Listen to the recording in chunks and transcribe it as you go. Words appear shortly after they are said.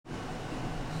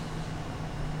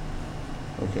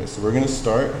Okay, so we're going to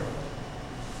start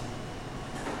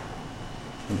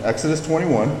in Exodus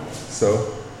 21. So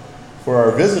for our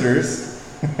visitors,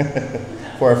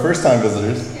 for our first-time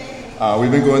visitors, we've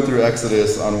been going through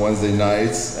Exodus on Wednesday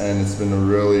nights, and it's been a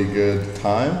really good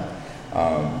time.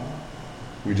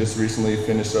 We just recently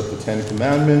finished up the Ten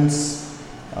Commandments,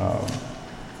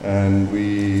 and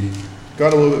we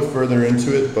got a little bit further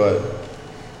into it, but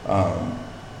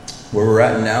where we're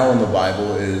at now in the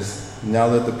Bible is now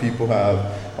that the people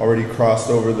have already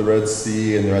crossed over the Red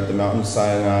Sea and they're at the Mountain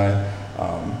Sinai,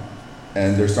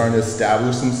 and they're starting to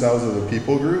establish themselves as a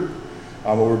people group.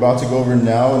 What we're about to go over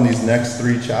now in these next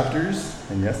 3 chapters,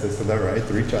 and yes, I said that right,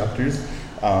 3 chapters,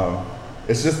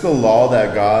 it's just the law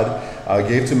that God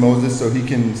gave to Moses so he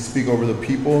can speak over the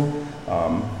people.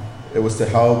 It was to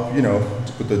help,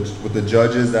 with the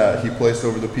judges that he placed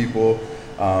over the people,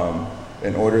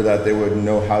 in order that they would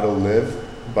know how to live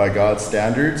by God's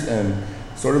standards. And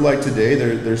sort of like today,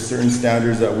 there's certain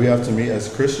standards that we have to meet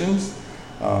as Christians,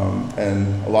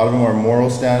 and a lot of them are moral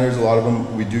standards. A lot of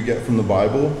them we do get from the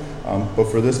Bible,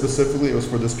 but for this specifically, it was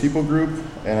for this people group,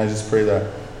 and I just pray that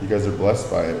you guys are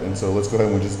blessed by it. And so let's go ahead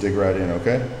and we'll just dig right in,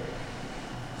 okay?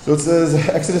 So it says,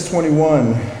 Exodus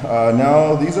 21,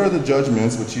 now these are the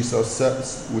judgments which ye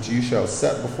shall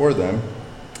set before them.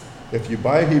 If you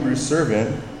buy a Hebrew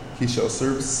servant, he shall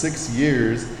serve 6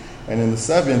 years, and in the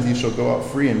 7th he shall go out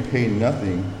free and pay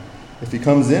nothing. If he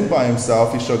comes in by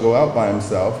himself, he shall go out by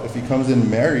himself. If he comes in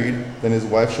married, then his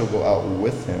wife shall go out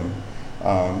with him.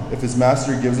 If his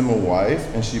master gives him a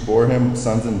wife, and she bore him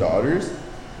sons and daughters,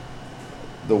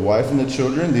 the wife and the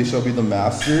children, they shall be the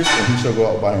master's, and he shall go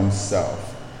out by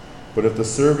himself. But if the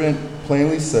servant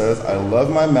plainly says, I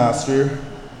love my master,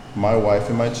 my wife,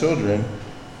 and my children,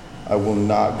 I will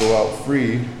not go out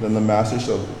free, then the master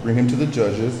shall bring him to the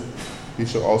judges. He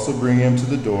shall also bring him to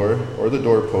the door or the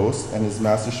doorpost, and his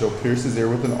master shall pierce his ear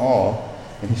with an awl,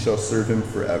 and he shall serve him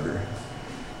forever.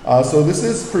 So this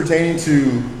is pertaining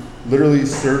to literally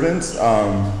servants.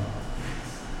 A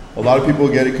lot of people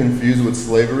get it confused with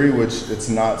slavery, which it's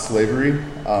not slavery.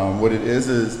 What it is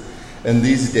in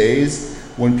these days,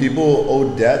 when people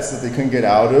owe debts that they couldn't get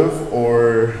out of,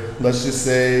 or let's just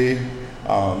say,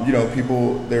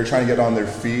 people, they were trying to get on their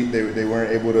feet, they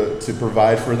weren't able to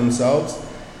provide for themselves,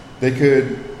 they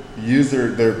could use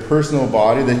their personal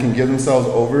body, they can give themselves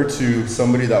over to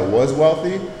somebody that was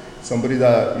wealthy, somebody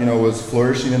that, was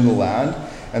flourishing in the land,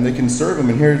 and they can serve them.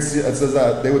 And here it says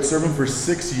that they would serve them for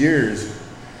 6 years.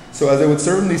 So as they would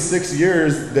serve them these 6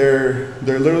 years, they're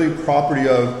literally property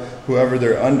of whoever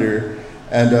they're under.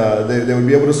 And they would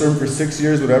be able to serve them for 6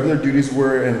 years, whatever their duties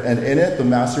were, and in it, the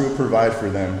master would provide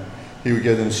for them. He would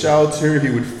give them shelter,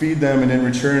 he would feed them, and in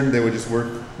return, they would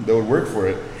work for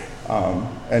it.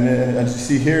 And as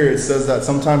you see here, it says that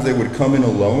sometimes they would come in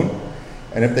alone.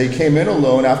 And if they came in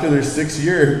alone, after their 6th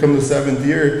year, come the 7th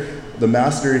year, the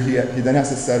master, he then has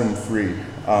to set them free.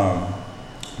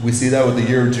 We see that with the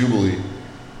year of Jubilee.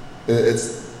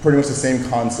 It's pretty much the same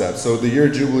concept. So the year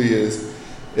of Jubilee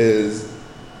is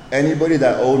anybody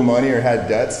that owed money or had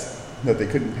debts that they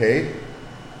couldn't pay,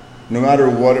 no matter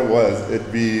what it was,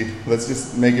 it'd be, let's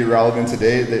just make it relevant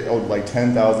today, they owed like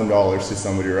 $10,000 to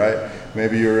somebody, right?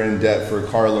 Maybe you're in debt for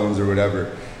car loans or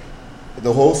whatever.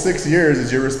 The whole 6 years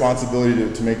is your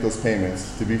responsibility to make those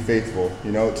payments, to be faithful,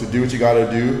 to do what you got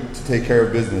to do to take care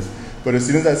of business. But as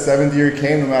soon as that 7th year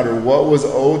came, no matter what was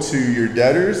owed to your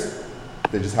debtors,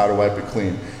 they just had to wipe it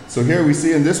clean. So here we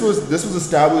see, and this was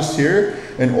established here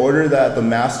in order that the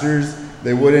masters,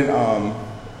 they wouldn't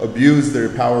abuse their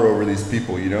power over these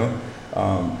people,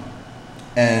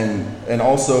 and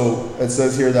also it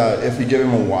says here that if you give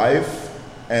him a wife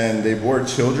and they bore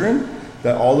children,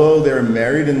 that although they're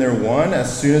married and they're one,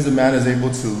 as soon as the man is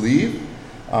able to leave,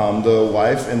 the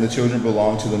wife and the children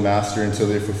belong to the master until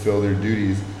they fulfill their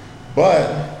duties.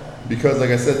 But because, like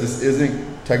I said, this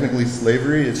isn't technically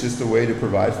slavery, it's just a way to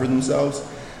provide for themselves.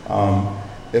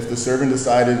 If the servant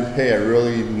decided, hey, I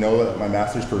really know that my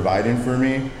master's providing for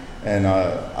me, and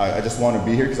I just want to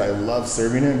be here because I love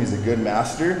serving him, he's a good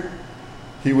master,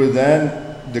 he would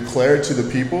then declare it to the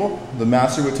people. The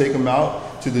master would take him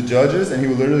out to the judges, and he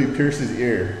would literally pierce his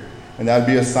ear. And that would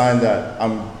be a sign that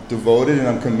I'm devoted and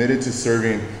I'm committed to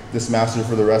serving this master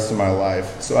for the rest of my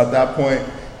life. So at that point,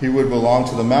 he would belong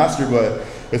to the master, but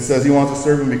it says he wants to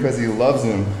serve him because he loves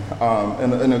him.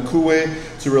 And a cool way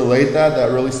to relate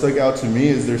that really stuck out to me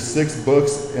is there's 6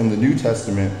 books in the New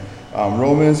Testament.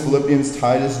 Romans, Philippians,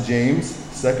 Titus, James,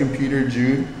 2 Peter,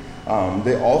 Jude.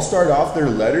 They all start off their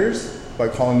letters by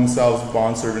calling themselves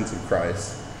bondservants of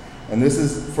Christ. And this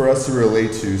is for us to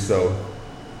relate to. So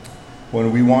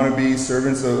When we want to be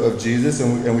servants of Jesus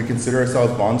and we consider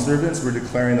ourselves bondservants, we're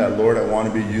declaring that, Lord, I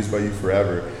want to be used by you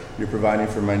forever. You're providing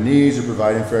for my needs, you're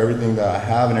providing for everything that I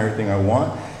have and everything I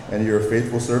want, and you're a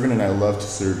faithful servant, and I love to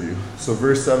serve you. So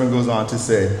verse 7 goes on to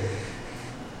say,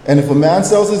 and if a man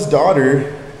sells his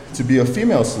daughter to be a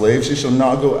female slave, she shall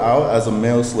not go out as the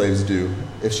male slaves do.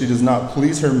 If she does not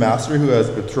please her master who has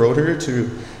betrothed her to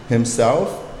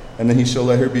himself, and then he shall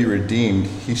let her be redeemed.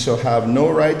 He shall have no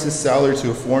right to sell her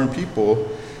to a foreign people,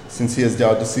 since he has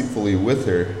dealt deceitfully with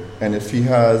her. And if he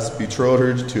has betrothed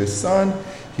her to his son,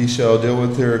 he shall deal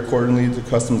with her accordingly to the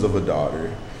customs of a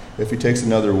daughter. If he takes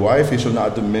another wife, he shall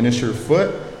not diminish her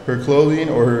foot, her clothing,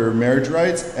 or her marriage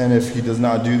rights. And if he does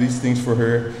not do these things for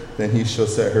her, then he shall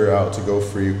set her out to go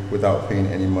free without paying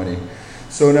any money.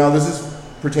 So now this is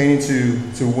pertaining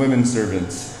to women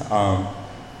servants.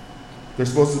 They're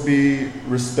supposed to be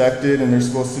respected, and they're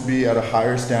supposed to be at a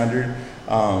higher standard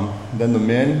than the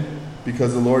men,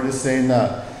 because the Lord is saying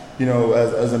that, you know,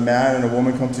 as a man and a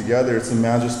woman come together, it's a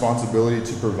man's responsibility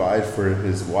to provide for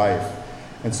his wife.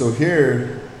 And so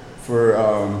here, for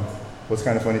what's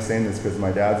kind of funny saying this because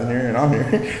my dad's in here and I'm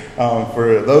here,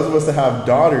 for those of us that have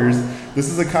daughters, this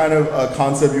is a kind of a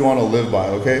concept you want to live by,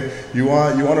 okay? You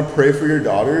want to pray for your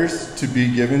daughters to be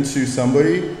given to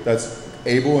somebody that's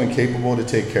able and capable to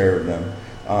take care of them.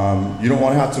 You don't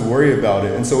want to have to worry about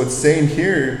it. And so it's saying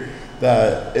here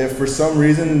that if for some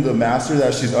reason the master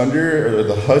that she's under, or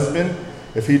the husband,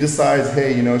 if he decides,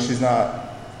 hey, you know, she's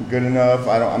not good enough,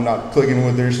 I'm not clicking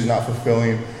with her, she's not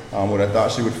fulfilling what I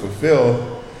thought she would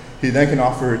fulfill, he then can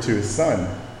offer her to his son.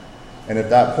 And at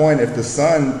that point, if the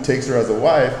son takes her as a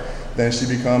wife, then she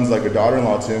becomes like a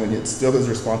daughter-in-law to him, and it's still his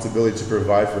responsibility to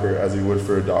provide for her as he would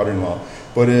for a daughter-in-law.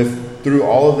 But if through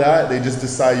all of that, they just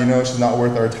decide, you know, she's not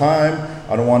worth our time,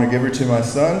 I don't want to give her to my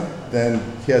son, then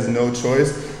he has no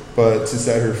choice but to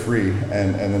set her free.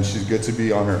 And then she's good to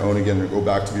be on her own again, to go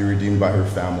back to be redeemed by her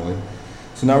family.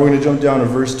 So now we're going to jump down to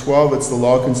verse 12. It's the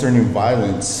law concerning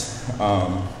violence.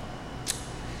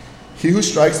 He who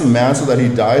strikes a man so that he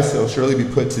dies shall surely be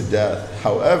put to death.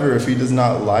 However, if he does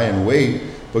not lie in wait,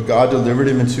 but God delivered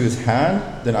him into his hand,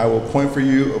 then I will appoint for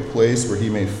you a place where he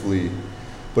may flee.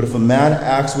 But if a man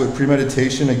acts with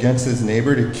premeditation against his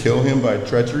neighbor to kill him by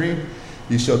treachery,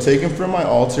 you shall take him from my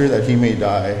altar that he may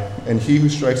die. And he who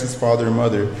strikes his father or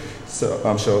mother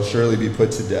shall surely be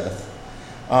put to death.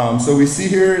 So we see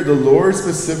here the Lord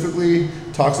specifically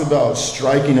talks about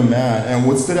striking a man. And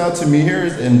what stood out to me here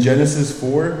is in Genesis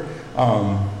 4,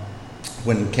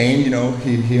 when Cain, you know,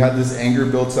 he had this anger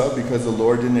built up because the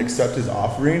Lord didn't accept his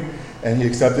offering, and he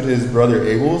accepted his brother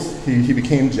Abel's. He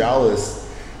became jealous.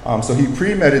 So he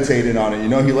premeditated on it. You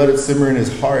know, he let it simmer in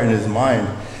his heart and his mind.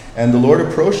 And the Lord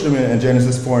approached him in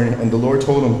Genesis 4, and the Lord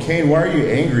told him, Cain, why are you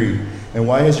angry? And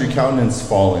why has your countenance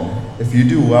fallen? If you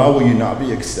do well, will you not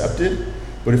be accepted?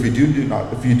 But if you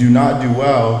do not do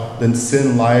well, then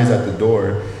sin lies at the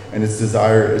door, and its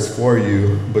desire is for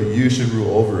you, but you should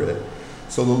rule over it.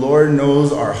 So the Lord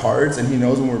knows our hearts, and he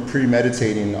knows when we're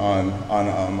premeditating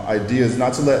on ideas,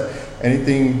 not to let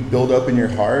anything build up in your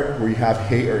heart where you have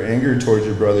hate or anger towards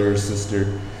your brother or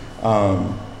sister.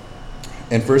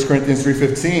 In 1 Corinthians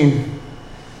 3:15,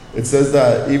 it says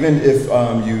that even if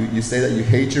you say that you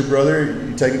hate your brother,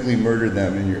 you technically murder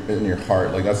them in your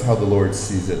heart. Like, that's how the Lord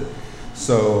sees it.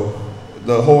 So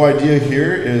the whole idea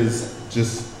here is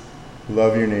just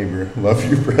love your neighbor, love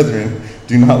your brethren.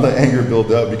 Do not let anger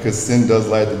build up, because sin does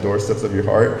lie at the doorsteps of your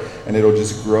heart, and it'll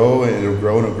just grow, and it'll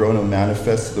grow, and it'll grow, and it'll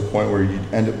manifest to the point where you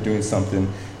end up doing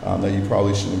something that you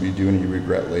probably shouldn't be doing and you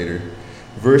regret later.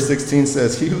 Verse 16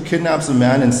 says, he who kidnaps a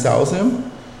man and sells him,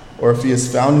 or if he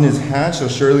is found in his hand, shall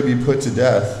surely be put to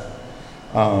death.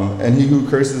 And he who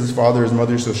curses his father or his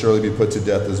mother shall surely be put to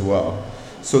death as well.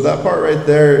 So that part right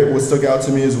there, what stuck out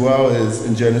to me as well is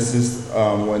in Genesis,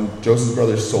 when Joseph's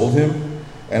brothers sold him.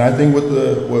 And I think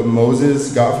what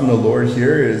Moses got from the Lord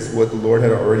here is what the Lord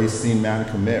had already seen man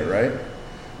commit, right?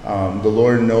 The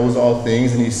Lord knows all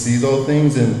things, and he sees all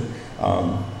things. And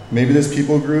maybe this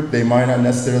people group, they might not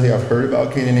necessarily have heard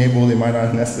about Cain and Abel. They might not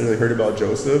have necessarily heard about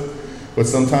Joseph. But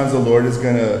sometimes the Lord is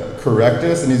going to correct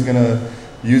us, and he's going to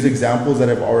use examples that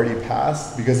have already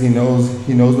passed, because he knows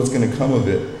what's going to come of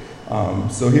it.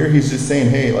 So here he's just saying,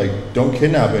 hey, like, don't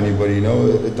kidnap anybody, you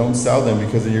know, don't sell them,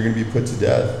 because then you're going to be put to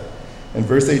death. And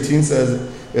verse 18 says,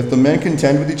 if the men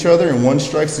contend with each other, and one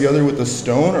strikes the other with a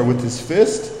stone or with his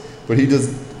fist, but he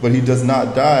does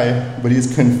not die, but he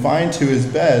is confined to his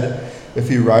bed, if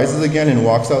he rises again and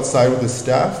walks outside with his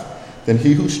staff, then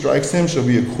he who strikes him shall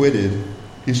be acquitted.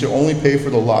 He shall only pay for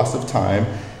the loss of time,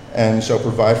 and shall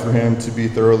provide for him to be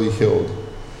thoroughly healed.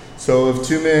 So if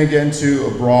two men get into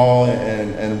a brawl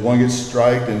and one gets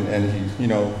striked and he,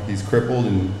 he's crippled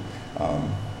and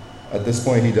at this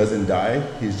point he doesn't die,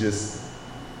 he's just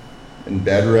in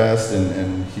bed rest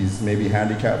and he's maybe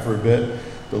handicapped for a bit,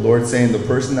 the Lord's saying the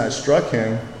person that struck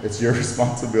him, it's your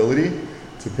responsibility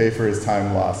to pay for his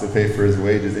time lost, to pay for his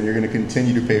wages, and you're going to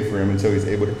continue to pay for him until he's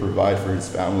able to provide for his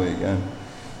family again.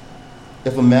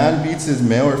 If a man beats his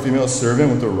male or female servant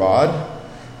with a rod,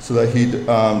 so that he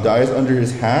dies under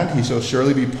his hand, he shall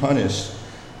surely be punished.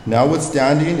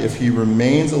 Notwithstanding, if he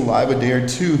remains alive a day or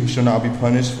two, he shall not be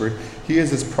punished, for he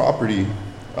is his property.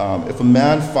 If a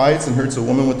man fights and hurts a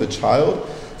woman with a child,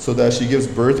 so that she gives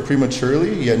birth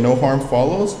prematurely, yet no harm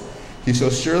follows, he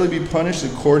shall surely be punished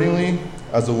accordingly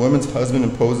as the woman's husband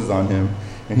imposes on him,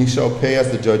 and he shall pay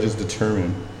as the judges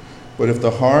determine. But if the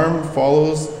harm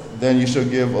follows, then you shall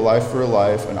give a life for a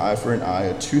life, an eye for an eye,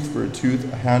 a tooth for a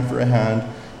tooth, a hand for a hand,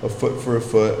 a foot for a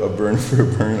foot, a burn for a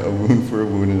burn, a wound for a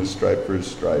wound, and a stripe for a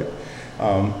stripe.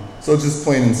 So it's just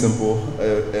plain and simple.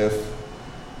 If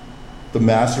the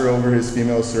master over his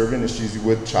female servant, if she's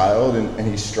with child and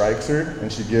he strikes her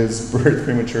and she gives birth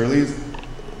prematurely,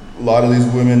 a lot of these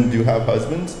women do have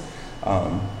husbands.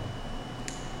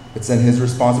 It's then his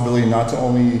responsibility not to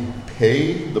only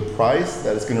pay the price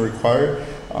that it's going to require,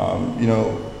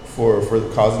 for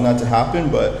causing that to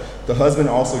happen, but the husband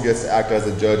also gets to act as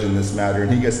a judge in this matter,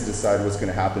 and he gets to decide what's going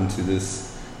to happen to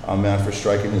this man for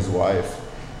striking his wife.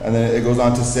 And then it goes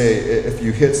on to say, if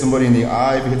you hit somebody in the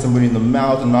eye, if you hit somebody in the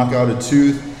mouth and knock out a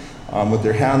tooth with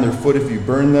their hand, their foot, if you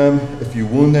burn them, if you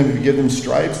wound them, if you give them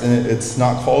stripes, and it's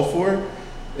not called for,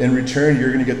 in return,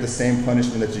 you're going to get the same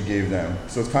punishment that you gave them.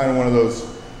 So it's kind of one of those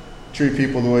treat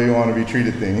people the way you want to be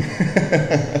treated thing.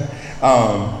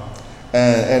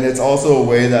 And it's also a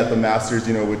way that the masters,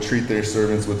 would treat their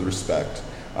servants with respect.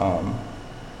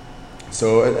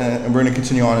 So we're going to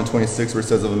continue on in 26, where it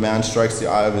says, if a man strikes the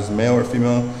eye of his male or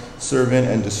female servant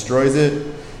and destroys it,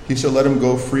 he shall let him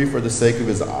go free for the sake of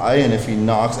his eye. And if he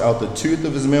knocks out the tooth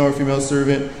of his male or female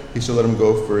servant, he shall let him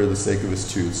go for the sake of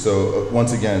his tooth. So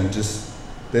once again,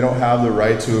 they don't have the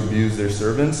right to abuse their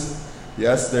servants.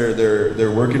 Yes,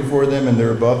 they're working for them and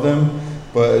they're above them,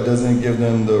 but it doesn't give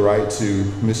them the right to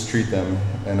mistreat them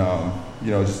and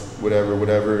just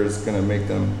whatever is going to make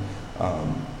them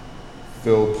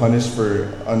feel punished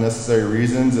for unnecessary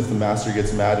reasons. If the master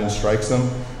gets mad and strikes them,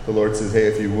 the Lord says, hey,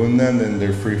 if you wound them, then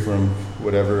they're free from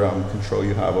whatever control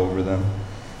you have over them.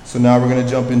 So now we're going to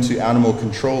jump into animal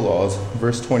control laws.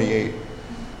 Verse 28.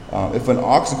 If an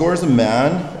ox gores a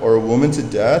man or a woman to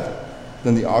death,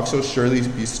 then the ox shall surely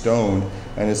be stoned,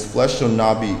 and his flesh shall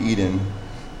not be eaten.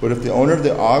 But if the owner of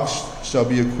the ox shall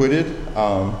be acquitted,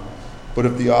 but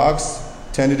if the ox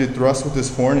tended to thrust with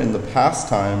his horn in the past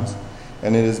times,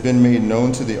 and it has been made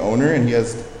known to the owner, and he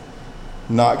has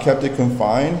not kept it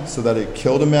confined, so that it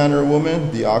killed a man or a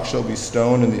woman, the ox shall be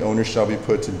stoned, and the owner shall be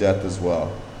put to death as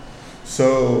well.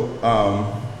 So,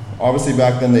 obviously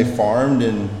back then they farmed,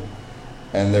 and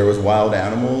there was wild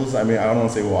animals. I mean, I don't want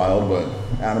to say wild, but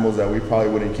animals that we probably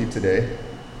wouldn't keep today.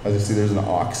 As you see, there's an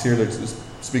ox here. They're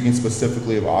speaking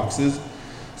specifically of oxes.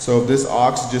 So if this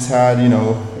ox just had,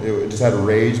 it just had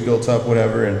rage built up,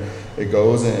 whatever, and it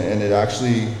goes and it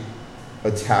actually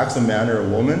attacks a man or a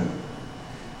woman,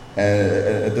 and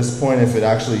at this point, if it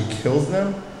actually kills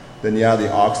them, then yeah,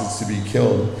 the ox is to be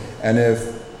killed. And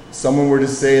if someone were to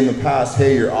say in the past,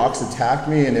 hey, your ox attacked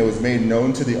me, and it was made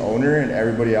known to the owner and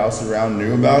everybody else around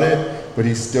knew about it, but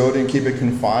he still didn't keep it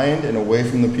confined and away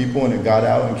from the people, and it got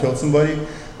out and killed somebody,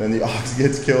 then the ox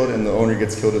gets killed and the owner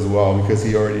gets killed as well, because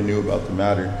he already knew about the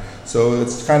matter. So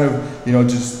it's kind of,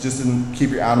 just to keep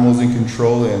your animals in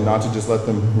control and not to just let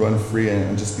them run free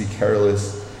and just be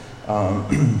careless.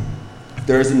 If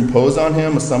there is imposed on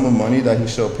him a sum of money that he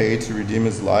shall pay to redeem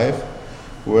his life,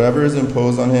 whatever is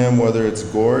imposed on him, whether it's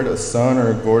gored a son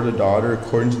or gored a daughter,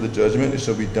 according to the judgment, it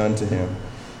shall be done to him.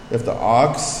 If the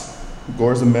ox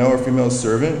gores a male or female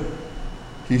servant,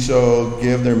 he shall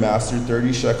give their master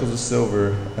 30 shekels of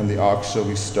silver, and the ox shall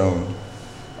be stoned.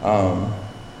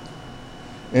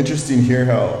 Interesting here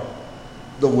how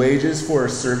the wages for a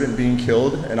servant being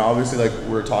killed, and obviously like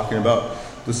we're talking about,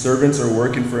 the servants are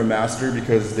working for a master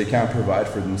because they can't provide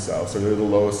for themselves, so they're the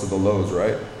lowest of the lows,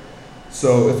 right?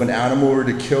 So if an animal were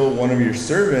to kill one of your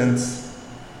servants,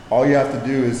 all you have to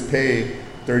do is pay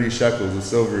 30 shekels of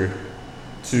silver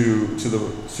to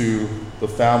the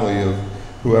family of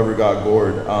whoever got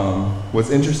gored.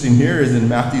 What's interesting here is in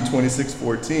Matthew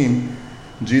 26:14,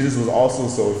 Jesus was also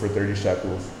sold for 30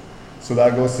 shekels. So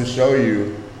that goes to show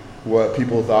you what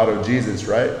people thought of Jesus,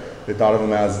 right? They thought of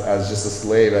him as just a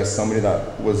slave, as somebody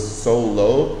that was so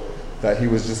low that he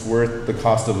was just worth the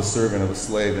cost of a servant, of a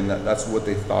slave, and that's what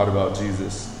they thought about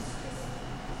Jesus.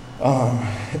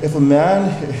 If a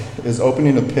man is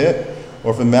opening a pit,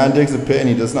 or if a man digs a pit and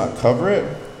he does not cover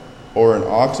it, or an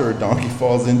ox or a donkey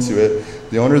falls into it,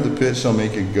 the owner of the pit shall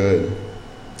make it good.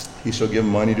 He shall give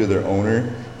money to their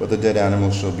owner, but the dead animal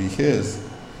shall be his.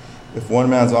 If one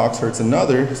man's ox hurts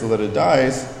another so that it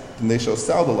dies, then they shall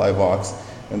sell the live ox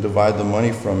and divide the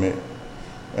money from it.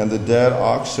 And the dead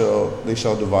ox they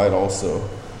shall divide also.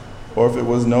 Or if it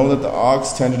was known that the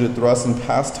ox tended to thrust in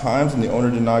past times and the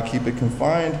owner did not keep it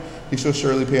confined, he shall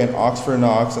surely pay an ox for an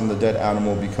ox, and the dead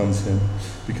animal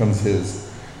becomes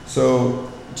his. So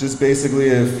just basically,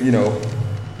 if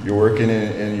you're working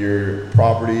in your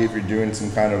property, if you're doing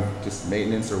some kind of just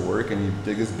maintenance or work and you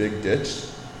dig this big ditch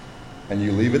and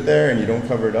you leave it there and you don't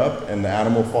cover it up and the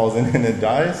animal falls in and it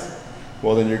dies,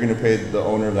 well, then you're going to pay the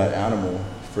owner of that animal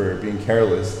for being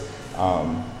careless.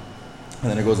 And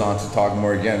then it goes on to talk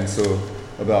more again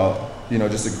about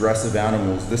just aggressive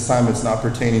animals. This time it's not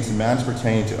pertaining to man, it's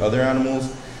pertaining to other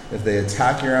animals. If they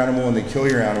attack your animal and they kill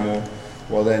your animal,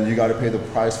 well, then you got to pay the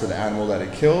price for the animal that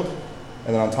it killed.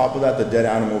 And then on top of that, the dead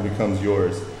animal becomes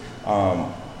yours.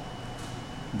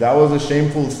 That was a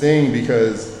shameful thing,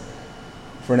 because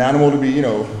for an animal to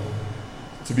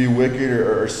be wicked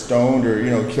or stoned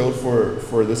or killed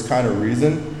for this kind of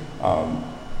reason,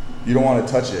 you don't want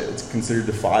to touch it. It's considered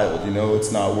defiled.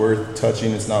 It's not worth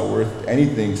touching. It's not worth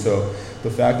anything. So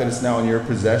the fact that it's now in your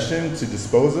possession to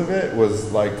dispose of it was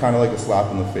kind of like a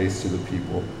slap in the face to the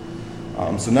people.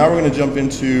 So now we're going to jump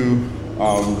into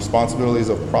responsibilities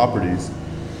of properties.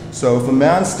 So if a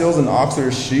man steals an ox or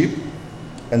a sheep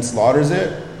and slaughters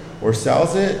it or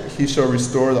sells it, he shall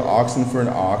restore the oxen for an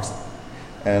ox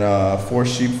and 4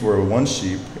 sheep for 1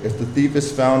 sheep. If the thief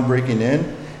is found breaking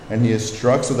in and he is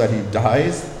struck so that he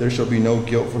dies, there shall be no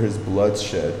guilt for his blood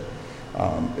shed.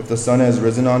 If the sun has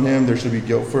risen on him, there shall be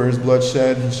guilt for his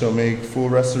bloodshed. He shall make full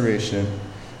restoration.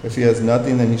 If he has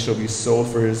nothing, then he shall be sold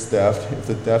for his theft. If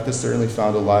the theft is certainly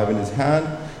found alive in his hand,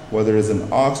 whether it is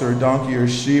an ox or a donkey or a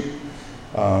sheep,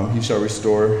 he shall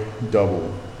restore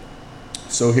double.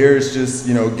 So here it's just,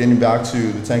 getting back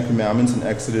to the 10 Commandments in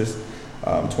Exodus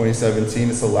 20:17.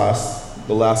 It's the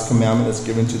last commandment that's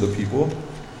given to the people.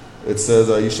 It says,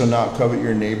 you shall not covet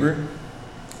your neighbor's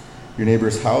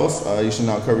house. You shall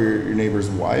not covet your neighbor's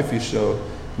wife. You shall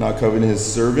not covet his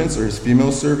servants or his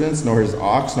female servants, nor his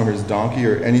ox, nor his donkey,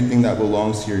 or anything that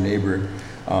belongs to your neighbor.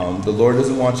 The Lord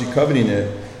doesn't want you coveting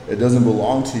it. It doesn't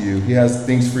belong to you. He has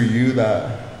things for you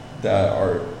that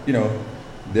are,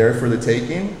 there for the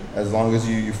taking, as long as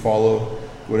you follow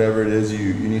whatever it is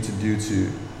you need to do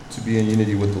to be in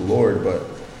unity with the Lord. But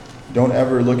don't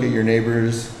ever look at your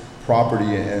neighbor's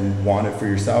property and want it for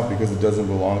yourself, because it doesn't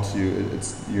belong to you.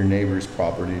 It's your neighbor's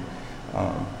property.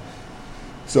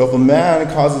 So if a man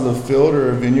causes a field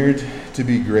or a vineyard to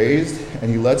be grazed, and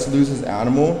he lets loose his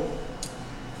animal,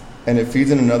 and it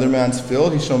feeds in another man's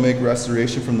field, he shall make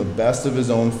restoration from the best of his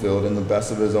own field and the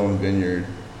best of his own vineyard.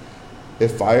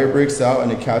 If fire breaks out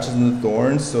and it catches in the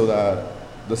thorns, so that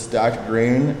the stacked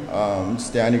grain,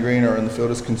 standing grain, or in the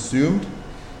field is consumed,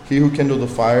 he who kindled the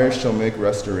fire shall make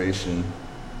restoration.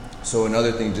 So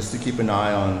another thing, just to keep an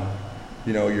eye on,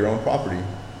 your own property.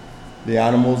 The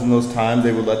animals in those times,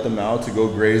 they would let them out to go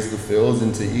graze the fields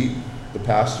and to eat the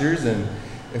pastures. And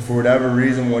if for whatever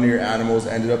reason one of your animals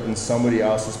ended up in somebody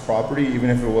else's property, even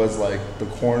if it was like the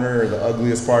corner or the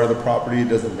ugliest part of the property, it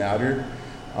doesn't matter.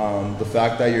 The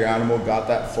fact that your animal got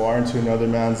that far into another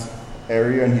man's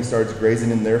area and he starts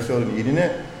grazing in their field and eating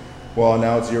it, well,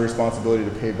 now it's your responsibility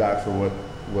to pay back for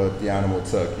what the animal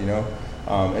took,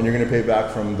 and you're going to pay back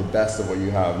from the best of what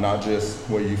you have, not just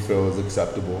what you feel is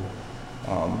acceptable.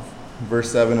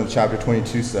 Verse 7 of chapter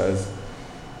 22 says,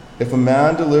 if a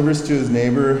man delivers to his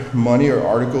neighbor money or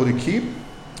article to keep,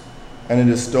 and it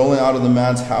is stolen out of the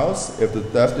man's house, if the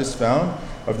thief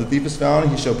is found,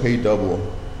 he shall pay double.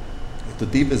 If the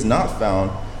thief is not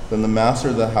found, then the master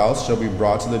of the house shall be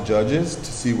brought to the judges to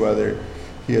see whether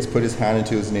he has put his hand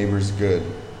into his neighbor's good.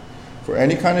 For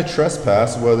any kind of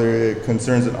trespass, whether it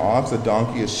concerns an ox, a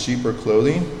donkey, a sheep, or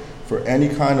clothing, for any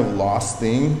kind of lost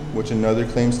thing which another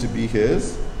claims to be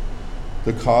his,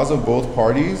 the cause of both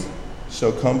parties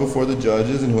shall come before the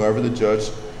judges, and whoever the judge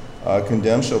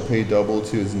condemns shall pay double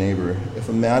to his neighbor. If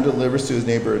a man delivers to his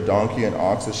neighbor a donkey, an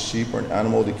ox, a sheep, or an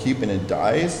animal to keep, and it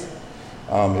dies,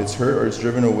 it's hurt or it's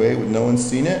driven away with no one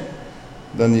seen it,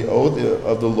 then the oath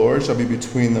of the Lord shall be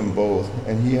between them both,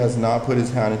 and he has not put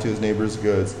his hand into his neighbor's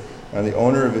goods, and the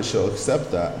owner of it shall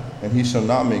accept that, and he shall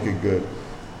not make it good.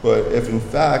 But if in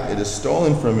fact it is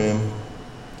stolen from him,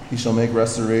 he shall make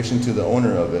restoration to the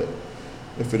owner of it.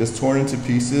 If it is torn into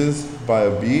pieces by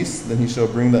a beast, then he shall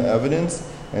bring the evidence,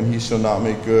 and he shall not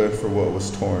make good for what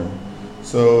was torn.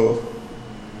 So,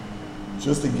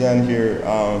 just again here,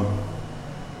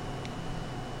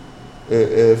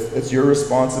 if it's your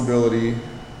responsibility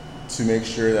to make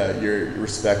sure that you're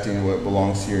respecting what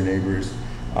belongs to your neighbors.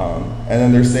 And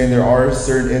then they're saying there are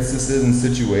certain instances and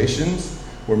situations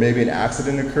where maybe an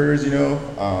accident occurs,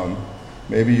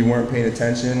 maybe you weren't paying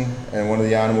attention and one of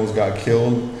the animals got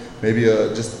killed. Maybe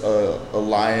just a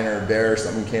lion or a bear or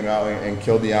something came out and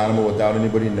killed the animal without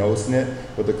anybody noticing it,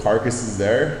 but the carcass is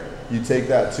there. You take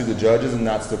that to the judges, and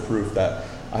that's the proof that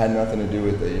I had nothing to do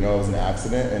with it. It was an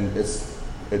accident, and it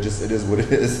is what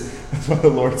it is. That's why the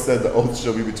Lord said the oath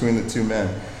shall be between the two men.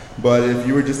 But if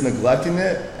you were just neglecting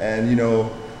it, and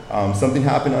something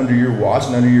happened under your watch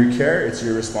and under your care, it's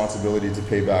your responsibility to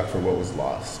pay back for what was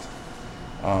lost.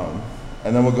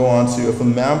 And then we'll go on to, if a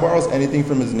man borrows anything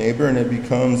from his neighbor and it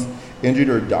becomes injured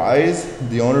or dies,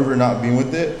 the owner for not being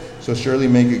with it shall surely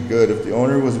make it good. If the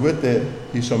owner was with it,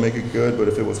 he shall make it good. But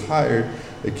if it was hired,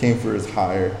 it came for his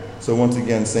hire. So once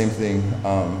again, same thing.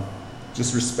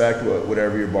 Just respect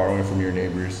whatever you're borrowing from your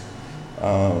neighbors.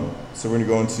 So we're going to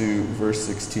go into verse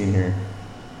 16 here.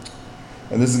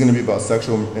 And this is going to be about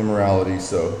sexual immorality.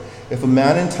 So, if a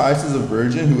man entices a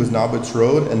virgin who is not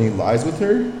betrothed and he lies with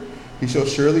her, he shall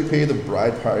surely pay the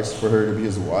bride price for her to be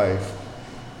his wife.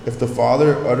 If the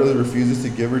father utterly refuses to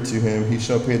give her to him, he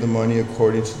shall pay the money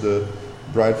according to the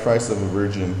bride price of a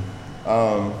virgin.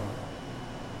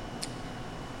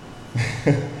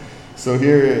 So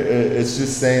here it's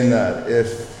just saying that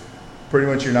if pretty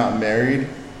much you're not married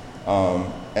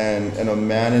and a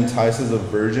man entices a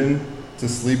virgin to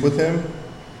sleep with him,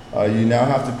 you now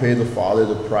have to pay the father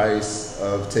the price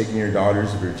of taking your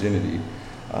daughter's virginity.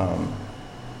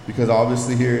 Because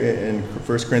obviously here in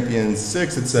 1 Corinthians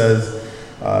 6 it says,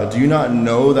 do you not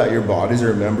know that your bodies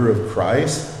are a member of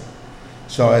Christ?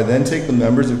 Shall I then take the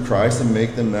members of Christ and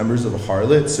make them members of a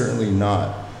harlot? Certainly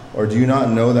not. Or do you not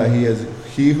know that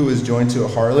he who is joined to a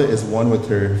harlot is one with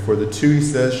her? For the two, he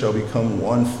says, shall become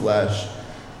one flesh.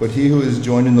 But he who is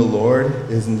joined in the Lord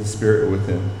is in the Spirit with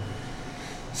him.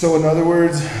 So in other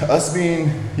words, us being,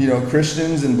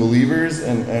 Christians and believers,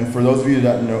 and for those of you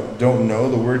that don't know,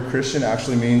 the word Christian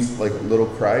actually means like little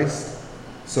Christ.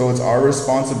 So it's our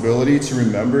responsibility to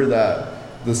remember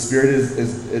that the Spirit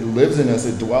it lives in us,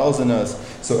 it dwells in us.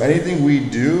 So anything we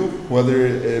do, whether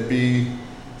it be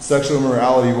sexual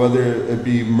immorality, whether it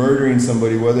be murdering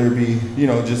somebody, whether it be,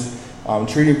 just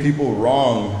treating people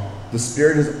wrong, the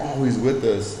Spirit is always with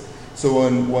us. So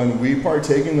when we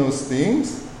partake in those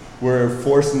things, we're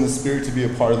forcing the Spirit to be a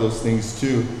part of those things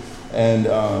too. And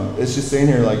it's just saying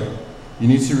here, you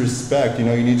need to respect, you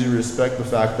need to respect the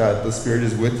fact that the Spirit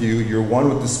is with you. You're one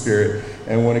with the Spirit.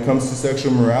 And when it comes to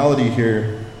sexual morality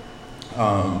here,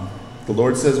 the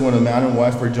Lord says when a man and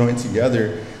wife are joined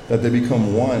together, that they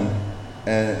become one.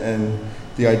 And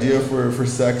the idea for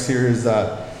sex here is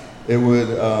that it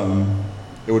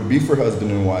would be for husband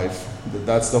and wife.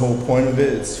 That's the whole point of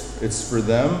it. It's for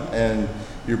them, and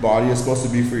your body is supposed to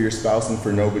be for your spouse and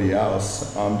for nobody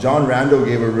else. John Rando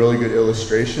gave a really good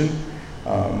illustration.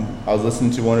 I was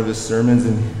listening to one of his sermons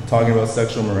and talking about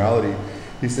sexual morality.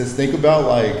 He says, think about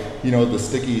the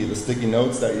sticky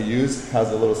notes that you use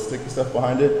has a little sticky stuff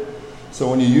behind it. So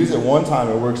when you use it one time,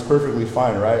 it works perfectly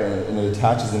fine, right? And it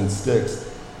attaches and it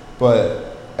sticks.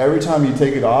 But every time you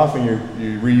take it off and you're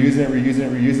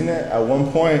reusing it, at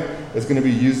one point it's going to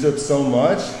be used up so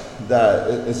much that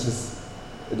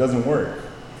it doesn't work.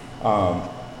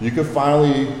 You could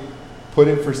finally put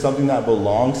it for something that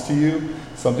belongs to you,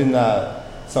 something that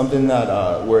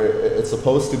where it's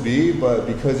supposed to be, but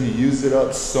because you use it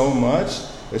up so much,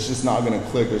 it's just not going to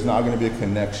click. There's not going to be a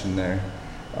connection there.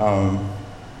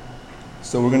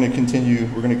 So we're going to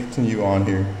continue on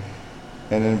here.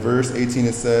 And in verse 18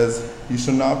 it says, you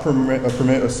shall not permit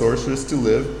a sorceress to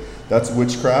live. That's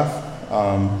witchcraft.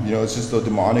 It's just a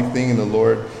demonic thing, and the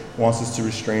Lord wants us to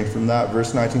restrain from that.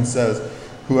 Verse 19 says,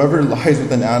 whoever lies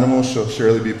with an animal shall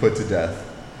surely be put to death.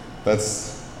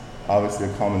 That's obviously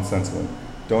a common sense one.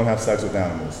 Don't have sex with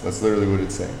animals. That's literally what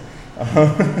it's saying.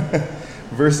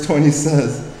 Verse 20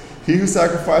 says, he who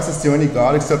sacrifices to any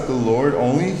god except the Lord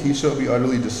only, he shall be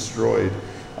utterly destroyed.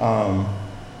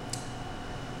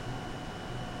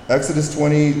 Exodus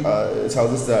 20 it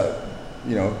tells us that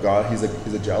God, he's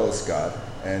a jealous God,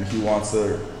 and he wants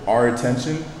our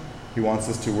attention. He wants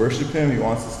us to worship him. He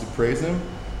wants us to praise him,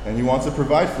 and he wants to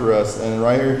provide for us. And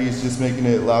right here he's just making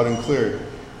it loud and clear.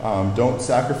 Don't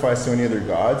sacrifice to any other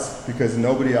gods, because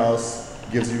nobody else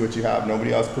gives you what you have.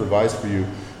 Nobody else provides for you.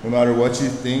 No matter what you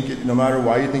think, no matter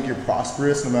why you think you're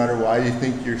prosperous, no matter why you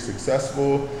think you're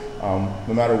successful,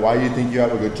 No matter why you think you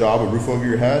have a good job, a roof over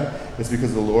your head, it's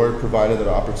because the Lord provided that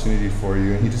opportunity for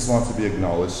you, and he just wants to be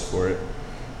acknowledged for it.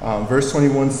 Verse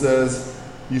 21 says,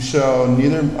 you shall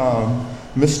neither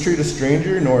mistreat a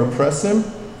stranger nor oppress him,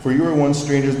 for you were once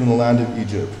strangers in the land of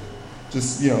Egypt.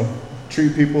 Just,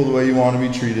 treat people the way you want to be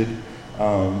treated.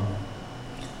 The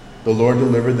Lord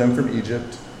delivered them from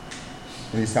Egypt,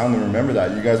 and he's telling them, remember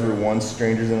that. You guys were once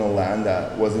strangers in a land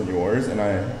that wasn't yours, and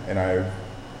I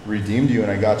redeemed you,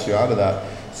 and I got you out of that.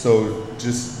 So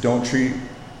just don't treat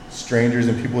strangers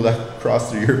and people that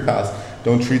cross through your path,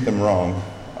 don't treat them wrong.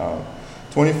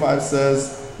 25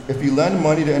 says, if you lend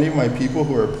money to any of my people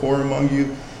who are poor among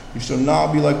you, you shall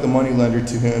not be like the money lender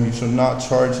to him. You shall not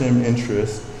charge him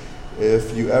interest.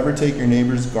 If you ever take your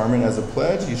neighbor's garment as a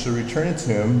pledge, you shall return it to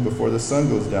him before the sun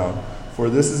goes down. For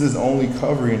this is his only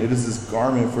covering, it is his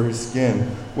garment for his skin.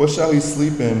 What shall he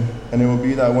sleep in? And it will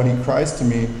be that when he cries to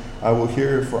me, I will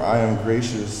hear, for I am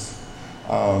gracious.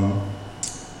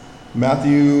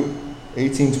 Matthew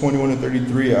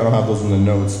 18:21-33, I don't have those in the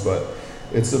notes, but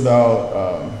it's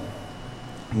about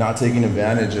not taking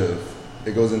advantage of,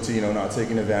 it goes into, not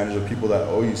taking advantage of people that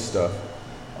owe you stuff.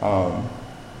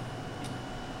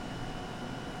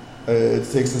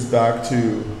 It takes us back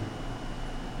to,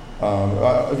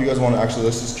 if you guys want to, actually,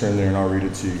 let's just turn there and I'll read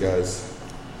it to you guys.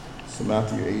 So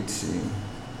Matthew 18.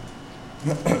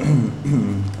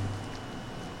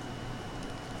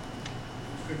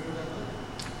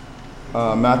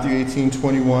 Matthew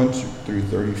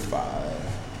 18:21-35.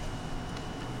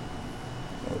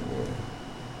 Oh boy.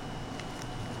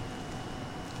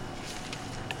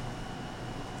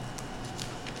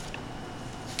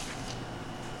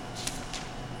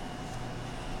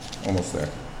 Almost there.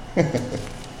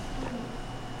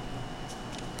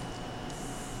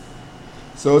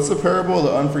 So it's the parable of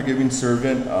the unforgiving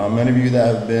servant. Many of you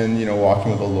that have been,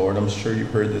 walking with the Lord, I'm sure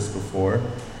you've heard this before.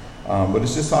 But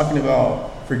it's just talking about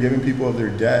forgiving people of their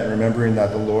debt and remembering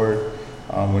that the Lord,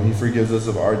 when he forgives us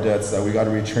of our debts, that we got to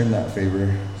return that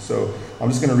favor. So I'm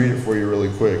just going to read it for you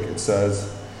really quick. It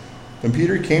says, then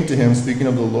Peter came to him, speaking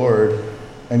of the Lord,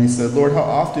 and he said, Lord, how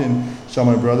often shall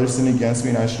my brother sin against me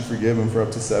and I should forgive him? For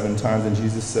up to 7 times. And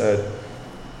Jesus said,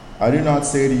 I do not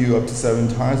say to you up to 7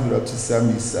 times, but up to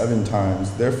 77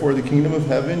 times. Therefore, the kingdom of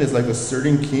heaven is like a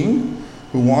certain king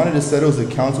who wanted to settle his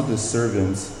accounts with his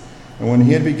servants. And when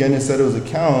he had begun to settle his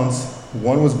accounts,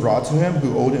 one was brought to him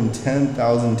who owed him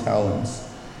 10,000 talents.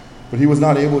 But he was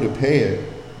not able to pay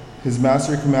it. His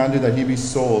master commanded that he be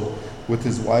sold with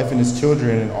his wife and his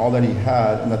children and all that he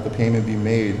had, and that the payment be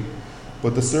made.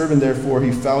 But the servant, therefore,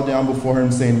 he fell down before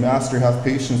him, saying, Master, have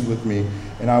patience with me,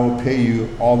 and I will pay you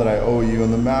all that I owe you.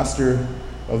 And the master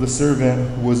of the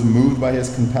servant was moved by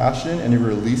his compassion, and he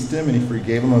released him, and he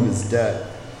forgave him of his debt.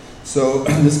 So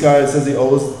this guy says he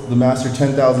owes the master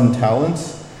 10,000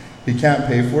 talents. He can't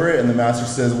pay for it, and the master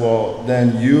says, well,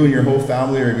 then you and your whole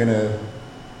family are going to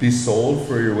be sold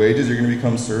for your wages. You're going to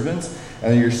become servants,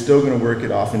 and then you're still going to work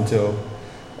it off until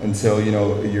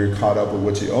you're caught up with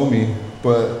what you owe me.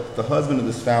 But the husband of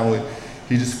this family,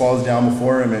 he just falls down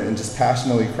before him and just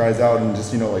passionately cries out and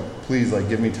just, please,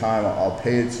 give me time. I'll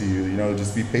pay it to you.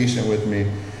 Just be patient with me.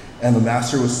 And the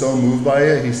master was so moved by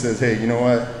it, he says, hey, you know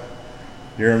what?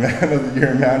 You're a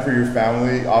man for your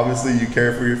family. Obviously, you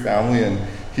care for your family. And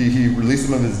he released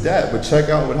him of his debt. But check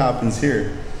out what happens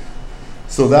here.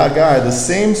 So that guy, the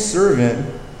same servant,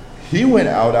 he went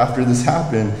out after this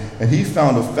happened, and he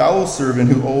found a fellow servant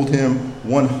who owed him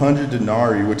 100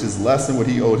 denarii, which is less than what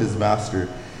he owed his master.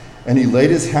 And he laid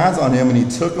his hands on him, and he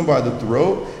took him by the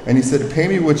throat, and he said, pay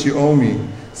me what you owe me.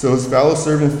 So his fellow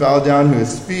servant fell down to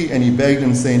his feet, and he begged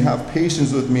him, saying, have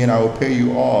patience with me, and I will pay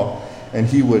you all. And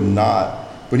he would not.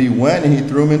 But he went, and he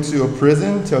threw him into a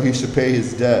prison till he should pay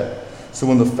his debt. So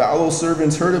when the fellow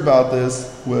servants heard about this,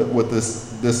 what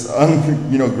this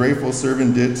ungrateful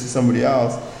servant did to somebody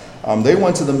else, they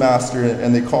went to the master,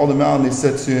 and they called him out, and they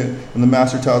said to him, and the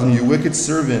master tells him, you wicked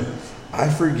servant, I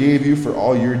forgave you for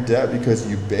all your debt because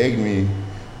you begged me.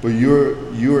 But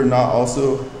you are not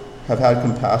also have had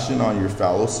compassion on your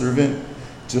fellow servant,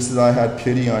 just as I had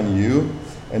pity on you.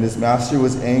 And his master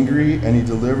was angry, and he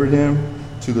delivered him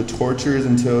to the torturers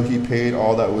until he paid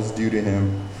all that was due to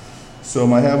him. So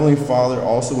my heavenly Father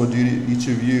also will do to each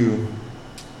of you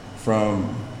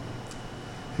from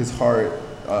his heart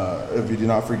if he did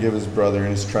not forgive his brother and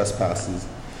his trespasses.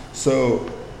 So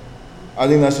I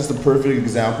think that's just a perfect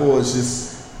example. It's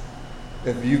just,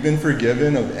 if you've been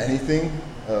forgiven of anything,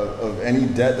 of any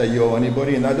debt that you owe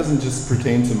anybody, and that doesn't just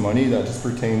pertain to money, that just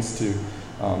pertains to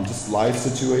just life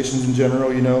situations in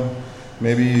general,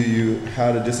 Maybe you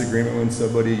had a disagreement with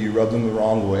somebody, you rubbed them the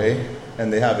wrong way,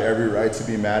 and they have every right to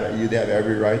be mad at you, they have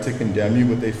every right to condemn you,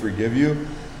 but they forgive you,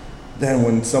 then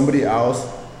when somebody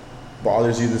else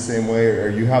bothers you the same way, or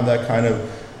you have that kind of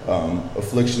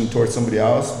affliction towards somebody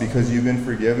else, because you've been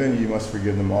forgiven, you must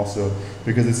forgive them also.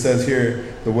 Because it says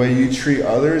here, the way you treat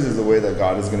others is the way that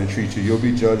God is going to treat you. You'll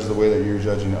be judged the way that you're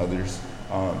judging others.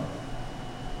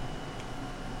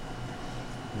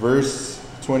 Verse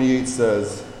 28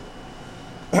 says,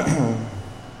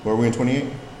 were we in 28?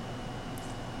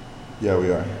 Yeah,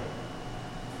 we are.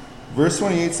 Verse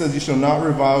 28 says, you shall not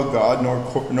revile God,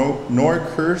 nor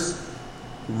curse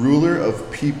ruler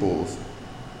of peoples.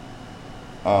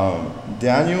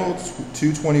 Daniel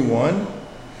 2:21,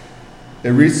 it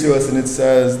reads to us and it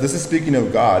says, this is speaking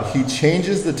of God. He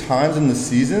changes the times and the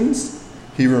seasons.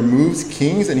 He removes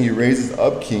kings and he raises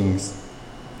up kings.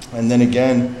 And then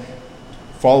again,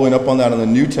 following up on that in the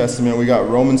New Testament, we got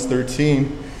Romans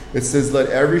 13. It says, let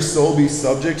every soul be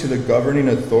subject to the governing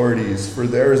authorities, for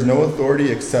there is no authority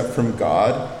except from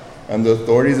God, and the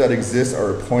authorities that exist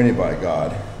are appointed by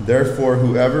God. Therefore,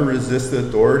 whoever resists the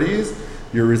authorities,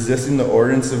 you're resisting the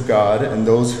ordinance of God, and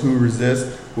those who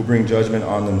resist will bring judgment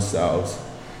on themselves.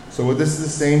 So what this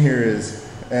is saying here is,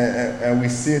 and we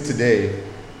see it today,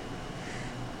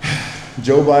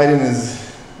 Joe Biden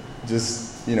is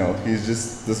just, he's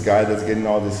just this guy that's getting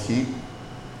all this heat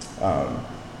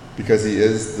because he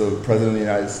is the president of the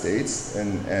United States,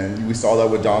 and we saw that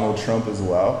with Donald Trump as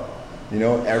well.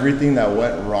 Everything that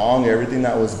went wrong, everything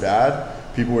that was bad,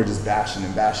 people were just bashing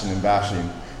and bashing and bashing.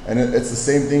 And it's the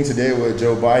same thing today with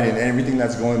Joe Biden. Everything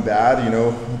that's going bad,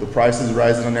 the price is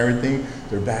rising on everything,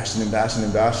 they're bashing and bashing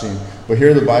and bashing. But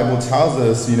here the Bible tells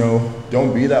us,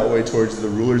 don't be that way towards the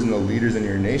rulers and the leaders in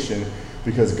your nation,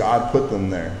 because God put them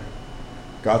there.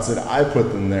 God said, I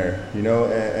put them there,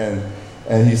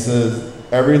 and he says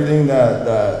everything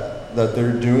that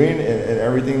they're doing and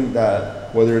everything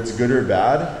that, whether it's good or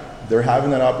bad, they're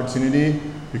having that opportunity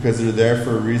because they're there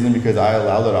for a reason, because I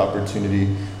allow that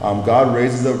opportunity. God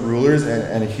raises up rulers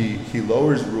and he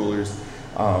lowers rulers.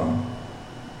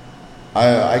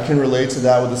 I can relate to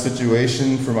that with the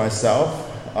situation for myself.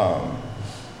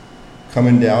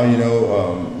 Coming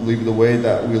down, leave the way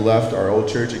that we left our old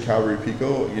church at Calvary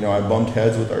Pico, I bumped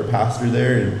heads with our pastor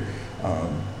there,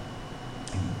 and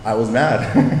I was mad.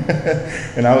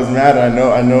 And I was mad. I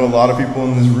know a lot of people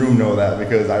in this room know that,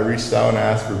 because I reached out and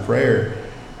asked for prayer.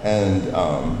 And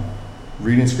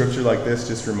reading scripture like this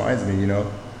just reminds me,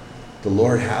 the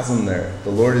Lord has him there.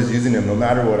 The Lord is using him. No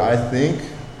matter what I think,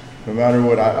 no matter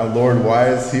what Lord, why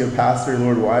is he a pastor?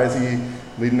 Lord, why is he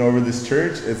leading over this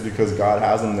church? It's because God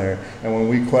has him there. And when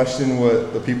we question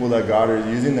what the people that God is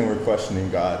using, then we're questioning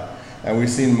God. And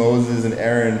we've seen Moses and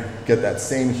Aaron get that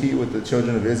same heat with the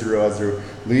children of Israel as they're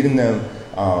leading them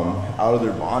out of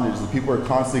their bondage. The people are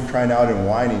constantly crying out and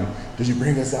whining. Did you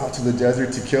bring us out to the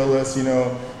desert to kill us?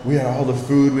 We had all the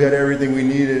food, we had everything we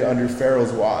needed under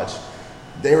Pharaoh's watch.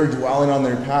 They were dwelling on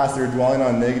their past, they were dwelling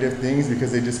on negative things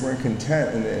because they just weren't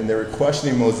content, and they were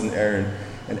questioning Moses and Aaron.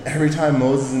 And every time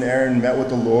Moses and Aaron met with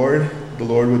the Lord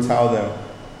would tell them,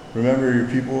 remember, your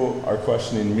people are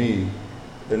questioning me.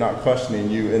 They're not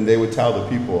questioning you. And they would tell the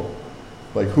people,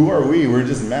 who are we? We're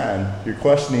just man. You're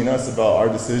questioning us about our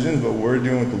decisions, but we're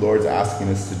doing what the Lord's asking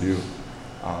us to do.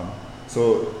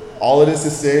 So all it is to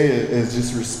say is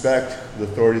just respect the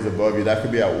authorities above you. That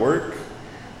could be at work.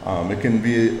 It can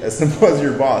be as simple as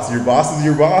your boss. Your boss is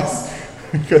your boss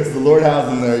because the Lord has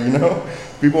them there,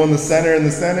 People in the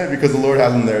Senate because the Lord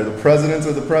has them there. The presidents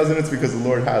are the presidents because the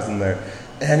Lord has them there.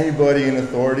 Anybody in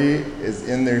authority is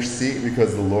in their seat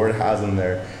because the Lord has them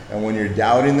there. And when you're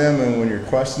doubting them and when you're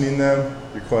questioning them,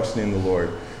 you're questioning the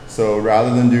Lord. So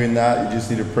rather than doing that, you just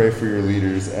need to pray for your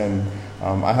leaders. And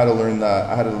I had to learn that.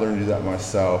 I had to learn to do that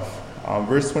myself.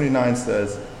 Verse 29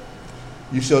 says,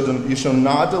 you shall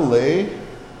not delay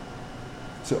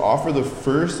to offer the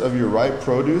first of your ripe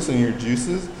produce and your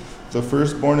juices. The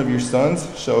firstborn of your sons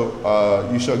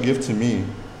you shall give to me.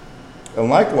 And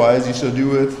likewise you shall do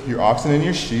with your oxen and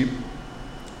your sheep,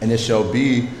 and it shall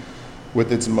be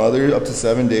with its mother up to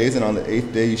 7 days, and on the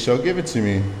 8th day you shall give it to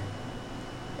me.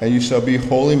 And you shall be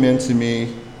holy men to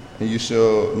me, and you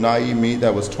shall not eat meat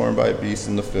that was torn by beasts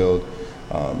in the field.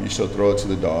 You shall throw it to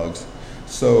the dogs.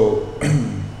 So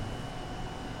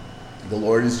the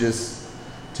Lord is just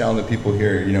telling the people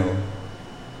here,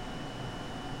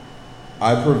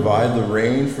 I provide the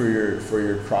rain for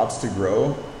your crops to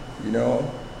grow,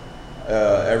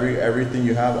 everything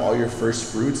you have, all your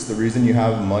first fruits. The reason you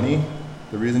have money,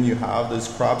 the reason you have those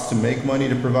crops to make money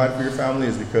to provide for your family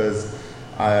is because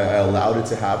I allowed it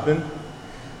to happen.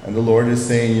 And the Lord is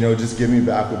saying, just give me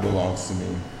back what belongs to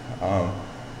me.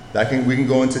 We can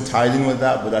go into tithing with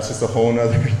that, but that's just a whole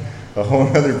nother a whole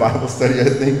other Bible study, I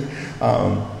think.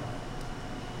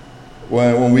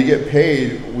 When we get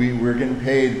paid, we're getting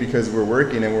paid because we're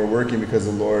working, and we're working because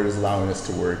the Lord is allowing us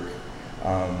to work.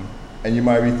 And you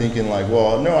might be thinking like,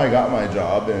 well, no, I got my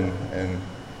job and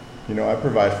I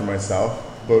provide for myself.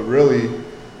 But really,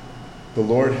 the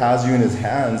Lord has you in his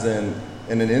hands, and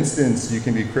in an instance, you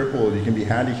can be crippled, you can be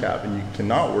handicapped, and you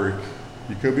cannot work.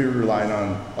 You could be relying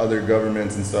on other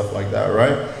governments and stuff like that,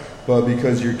 right? But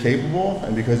because you're capable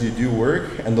and because you do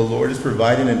work and the Lord is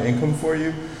providing an income for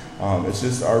you, it's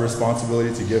just our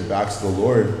responsibility to give back to the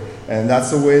Lord. And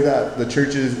that's the way that the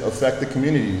churches affect the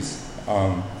communities.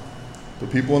 The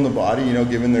people in the body,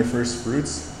 giving their first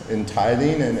fruits in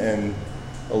tithing and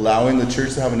allowing the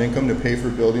church to have an income to pay for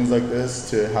buildings like this,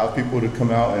 to have people to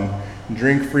come out and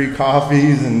drink free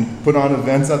coffees and put on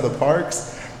events at the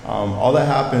parks. All that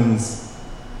happens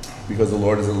because the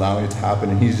Lord is allowing it to happen,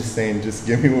 and he's just saying, just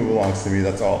give me what belongs to me.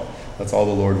 That's all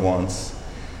the Lord wants.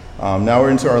 Now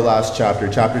we're into our last chapter,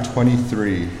 chapter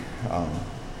 23.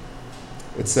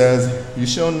 It says, "You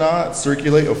shall not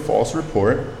circulate a false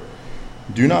report.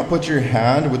 Do not put your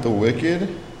hand with the wicked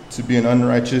to be an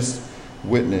unrighteous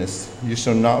witness. You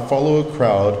shall not follow a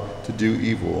crowd to do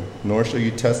evil, nor shall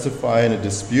you testify in a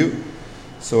dispute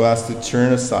so as to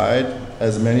turn aside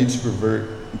as many to pervert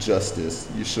justice.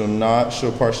 You shall not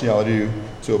show partiality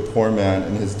to a poor man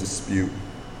in his dispute."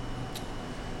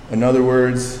 In other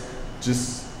words,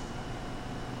 just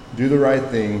do the right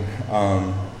thing.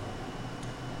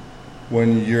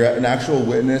 When you're an actual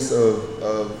witness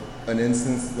of an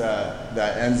instance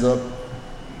that ends up,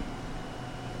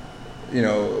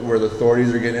 where the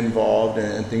authorities are getting involved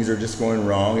and things are just going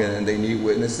wrong and they need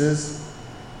witnesses,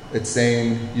 it's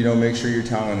saying, make sure you're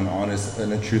telling an honest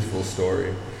and a truthful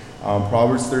story.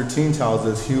 Proverbs 13 tells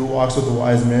us, "He who walks with the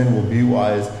wise men will be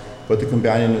wise, but the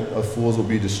companion of fools will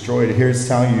be destroyed." Here it's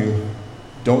telling you,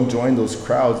 don't join those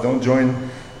crowds. Don't join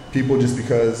people just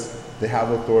because they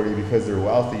have authority, because they're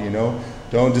wealthy,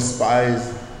 Don't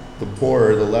despise the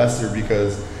poor or the lesser,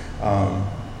 because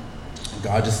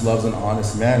God just loves an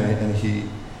honest man, and he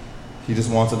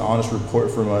just wants an honest report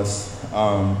from us.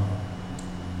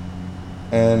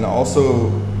 And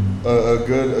also a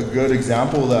good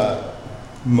example that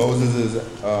Moses is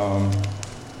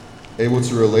able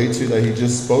to relate to, that he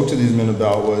just spoke to these men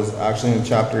about, was actually in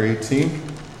chapter 18.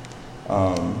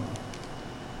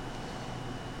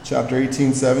 Chapter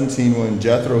 18, 17, when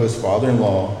Jethro, his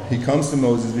father-in-law, he comes to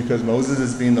Moses because Moses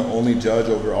is being the only judge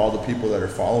over all the people that are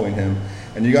following him.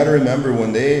 And you got to remember,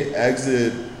 when they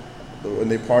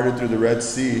parted through the Red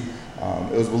Sea,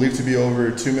 it was believed to be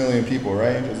over 2 million people,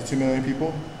 right? Was it 2 million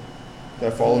people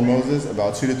that followed Moses?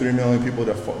 About 2 to 3 million people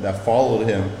that followed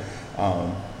him.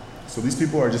 So these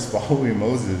people are just following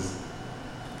Moses.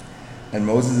 And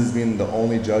Moses is being the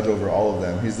only judge over all of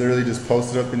them. He's literally just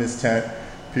posted up in his tent.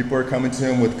 People are coming to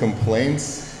him with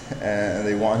complaints, and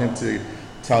they want him to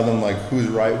tell them, like, who's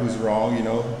right, who's wrong,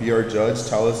 be our judge,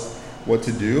 tell us what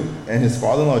to do. And his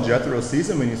father-in-law Jethro sees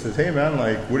him, and he says, "Hey man,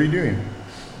 like, what are you doing?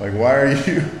 Like, why are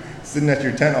you sitting at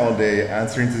your tent all day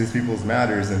answering to these people's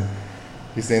matters?" And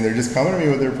he's saying, "They're just coming to me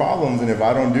with their problems, and if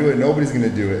I don't do it, nobody's going to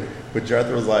do it." But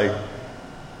Jethro's like,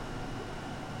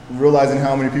 realizing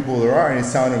how many people there are, and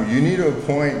he's telling them, "You need to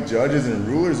appoint judges and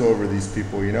rulers over these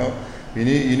people, You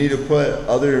need to put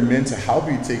other men to help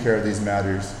you take care of these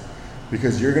matters,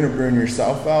 because you're going to burn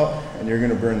yourself out and you're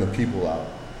going to burn the people out."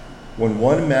 When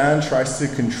one man tries to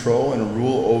control and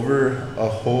rule over a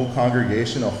whole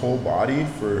congregation, a whole body,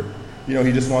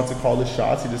 he just wants to call the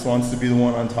shots, he just wants to be the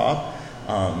one on top,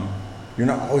 you're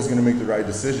not always going to make the right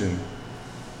decision.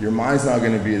 Your mind's not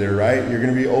going to be there, right? You're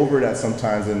going to be over it at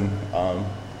sometimes, and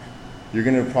you're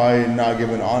going to probably not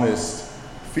give an honest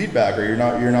feedback, or you're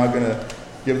not going to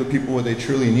give the people what they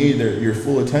truly need, your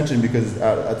full attention, because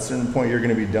at a certain point you're going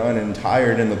to be done and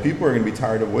tired, and the people are going to be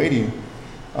tired of waiting.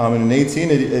 And in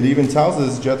 18, it even tells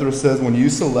us, Jethro says, when you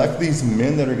select these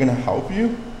men that are going to help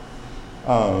you,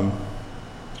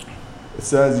 it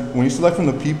says, when you select from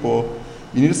the people,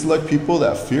 you need to select people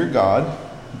that fear God,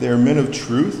 they are men of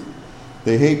truth,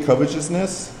 they hate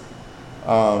covetousness,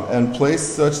 and place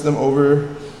such them over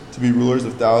to be rulers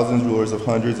of thousands, rulers of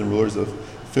hundreds, and rulers of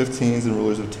 15s, and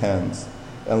rulers of 10s.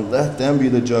 And let them be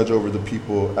the judge over the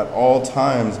people at all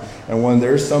times. And when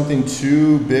there's something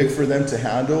too big for them to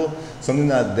handle, something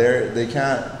that they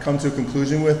can't come to a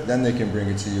conclusion with, then they can bring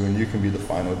it to you, and you can be the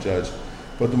final judge.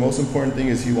 But the most important thing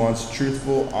is he wants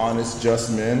truthful, honest,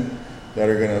 just men that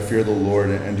are going to fear the Lord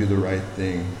and do the right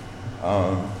thing.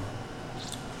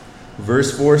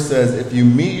 Verse 4 says, "If you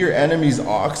meet your enemy's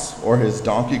ox or his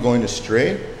donkey going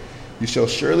astray, you shall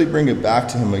surely bring it back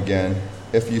to him again.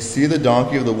 If you see the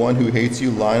donkey of the one who hates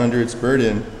you lying under its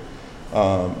burden,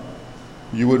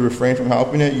 you would refrain from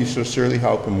helping it, you shall surely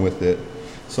help him with it.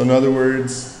 So in other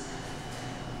words,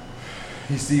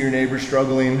 you see your neighbor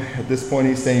struggling. At this point,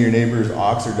 he's saying your neighbor's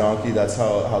ox or donkey. That's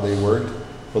how they worked.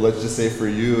 But let's just say for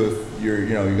you, if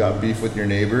you got beef with your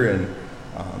neighbor and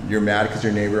you're mad because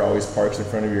your neighbor always parks in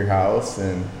front of your house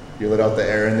and you let out the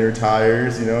air in their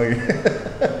tires,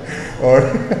 or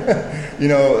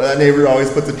that neighbor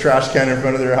always puts a trash can in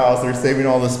front of their house. They're saving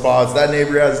all the spots. That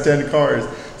neighbor has 10 cars.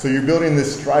 So you're building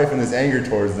this strife and this anger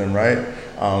towards them, right?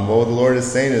 What the Lord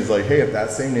is saying is like, hey, if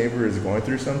that same neighbor is going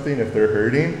through something, if they're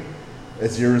hurting,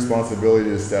 it's your responsibility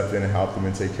to step in and help them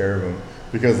and take care of them.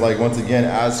 Because once again,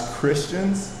 as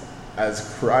Christians,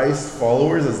 as Christ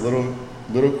followers, as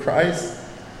little Christ,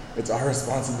 it's our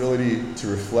responsibility to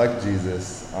reflect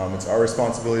Jesus. It's our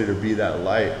responsibility to be that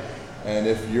light. And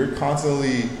if you're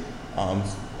constantly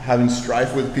having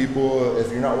strife with people,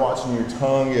 if you're not watching your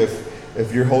tongue,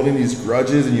 if you're holding these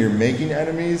grudges and you're making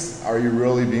enemies, are you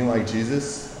really being like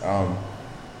Jesus?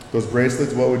 Those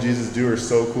bracelets, what would Jesus do, are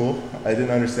so cool. I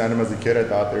didn't understand them as a kid. I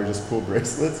thought they were just cool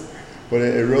bracelets. But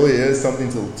it really is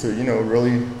something to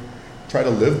really try to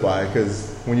live by,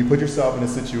 because when you put yourself in a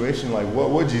situation like, what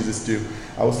would Jesus do?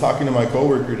 I was talking to my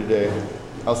coworker today.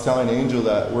 I was telling Angel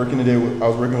that I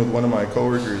was working with one of my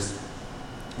coworkers,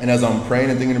 and as I'm praying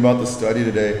and thinking about the study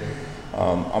today,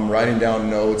 I'm writing down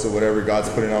notes of whatever God's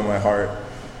putting on my heart.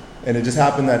 And it just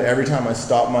happened that every time I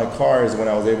stopped my car is when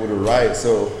I was able to write.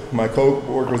 So my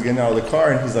coworker was getting out of the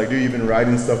car, and he's like, dude, you've been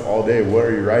writing stuff all day. What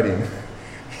are you writing?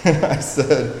 And I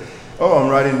said, oh, I'm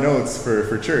writing notes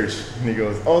for church. And he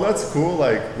goes, oh, that's cool.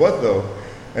 Like, what though?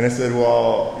 And I said,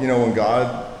 well, when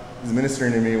God is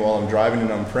ministering to me while I'm driving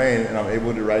and I'm praying and I'm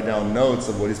able to write down notes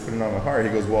of what he's putting on my heart.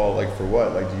 He goes, well, like for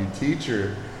what? Like, do you teach?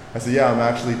 Or I said, yeah, I'm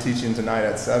actually teaching tonight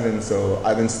at 7. So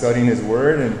I've been studying his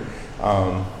word,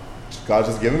 and God's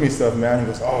just giving me stuff, man. He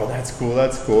goes, oh, that's cool.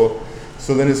 That's cool.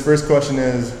 So then his first question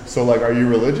is, so like, are you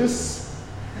religious?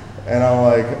 And I'm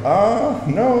like,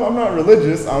 no, I'm not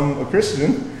religious. I'm a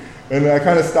Christian. And I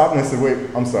kind of stopped and I said, wait,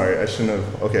 I'm sorry. I shouldn't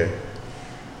have. Okay.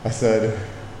 I said,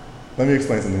 let me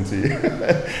explain something to you.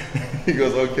 He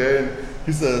goes, okay. And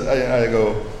he said, I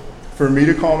go, for me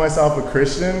to call myself a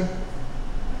Christian,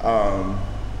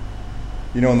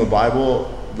 in the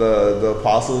Bible, the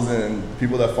apostles and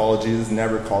people that follow Jesus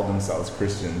never called themselves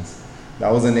Christians.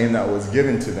 That was a name that was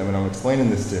given to them, and I'm explaining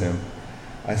this to him.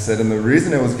 I said, and the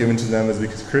reason it was given to them is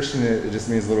because Christian, it just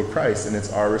means little Christ, and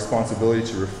it's our responsibility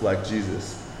to reflect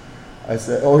Jesus. I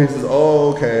said, he says,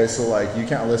 okay, so like you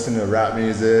can't listen to rap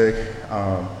music,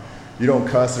 you don't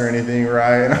cuss or anything,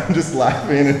 right? And I'm just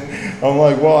laughing, and I'm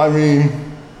like, well, I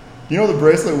mean, the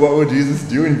bracelet, what would Jesus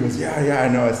do? And he goes, yeah, I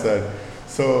know. I said,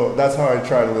 so that's how I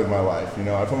try to live my life.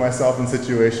 I put myself in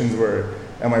situations where,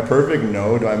 am I perfect?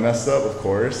 No. Do I mess up? Of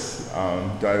course.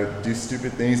 Do I do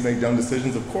stupid things, make dumb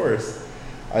decisions? Of course.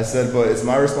 I said, but it's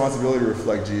my responsibility to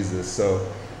reflect Jesus. So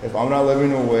if I'm not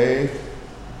living a way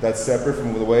that's separate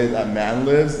from the way that man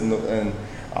lives, and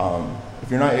if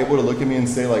you're not able to look at me and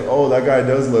say like, oh, that guy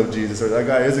does love Jesus, or that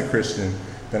guy is a Christian,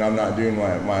 then I'm not doing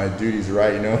my duties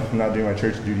right, I'm not doing my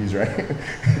church duties right.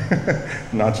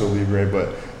 Nacho Libre,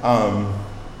 but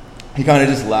he kind of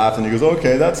just laughed and he goes,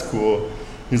 okay, that's cool.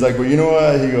 He's like, but you know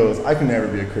what? He goes, I can never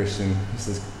be a Christian. He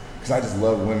says, because I just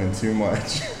love women too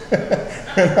much.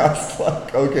 And I was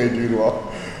like, okay, dude,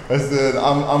 well, I said,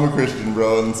 I'm a Christian,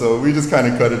 bro. And so we just kind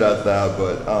of cut it at that.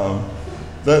 But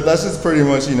that's just pretty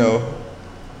much,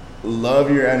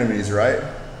 love your enemies, right?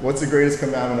 What's the greatest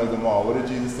commandment of them all? What did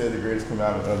Jesus say the greatest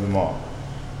commandment of them all?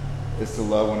 It's to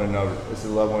love one another. It's to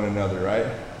love one another, right?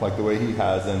 Like the way he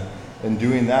has. And in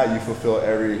doing that, you fulfill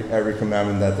every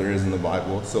commandment that there is in the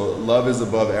Bible. So love is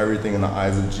above everything in the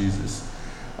eyes of Jesus.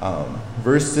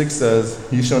 Verse 6 says,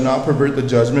 you shall not pervert the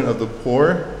judgment of the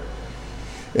poor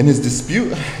in his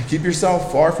dispute. Keep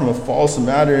yourself far from a false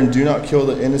matter, and do not kill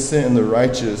the innocent and the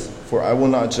righteous, for I will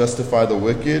not justify the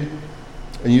wicked.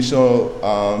 And you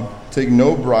shall take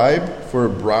no bribe, for a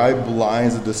bribe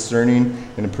blinds the discerning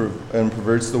and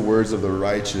perverts the words of the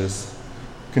righteous.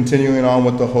 Continuing on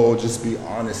with the whole just be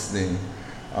honest thing.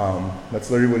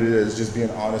 That's literally what it is, just be an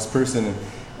honest person.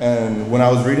 And when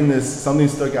I was reading this, something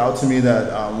stuck out to me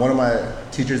that one of my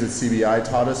teachers at CBI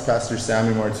taught us, Pastor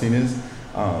Sammy Martinez,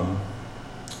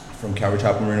 from Calvary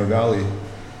Chapel, Moreno Valley.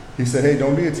 He said, hey,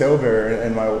 don't be a talebearer.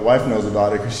 And my wife knows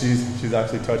about it because she's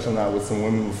actually touched on that with some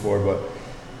women before. But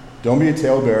don't be a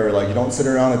talebearer. Like, you don't sit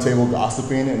around a table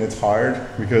gossiping, and it's hard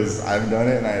because I've done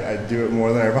it and I do it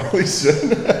more than I probably should.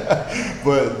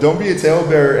 But don't be a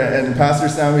talebearer. And Pastor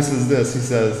Sammy says this. He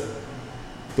says,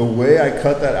 the way I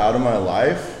cut that out of my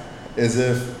life is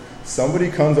if somebody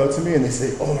comes up to me and they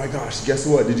say, oh my gosh, guess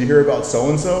what? Did you hear about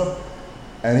so-and-so?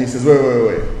 And he says,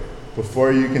 wait.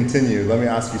 Before you continue, let me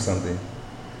ask you something.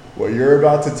 What you're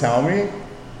about to tell me,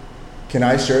 can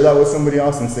I share that with somebody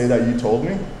else and say that you told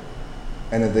me?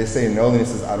 And if they say no, then he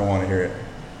says, I don't want to hear it.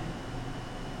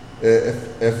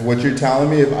 If what you're telling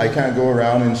me, if I can't go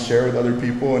around and share with other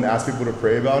people and ask people to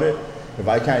pray about it, if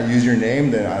I can't use your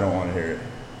name, then I don't want to hear it.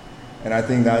 And I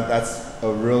think that's a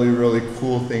really, really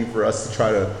cool thing for us to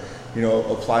try to,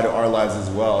 apply to our lives as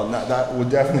well. And that would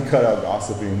definitely cut out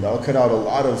gossiping. That'll cut out a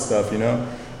lot of stuff,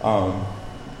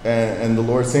 And the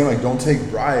Lord's saying, like, don't take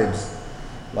bribes.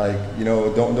 Like,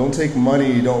 don't take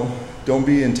money. Don't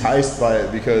be enticed by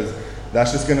it, because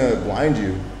that's just gonna blind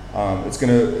you. It's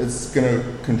gonna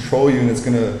control you, and it's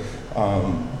gonna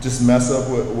just mess up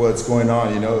what's going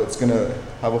on. It's gonna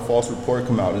have a false report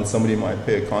come out, and somebody might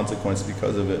pay a consequence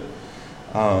because of it.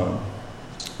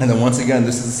 And then once again,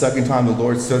 this is the second time the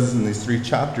Lord says in these 3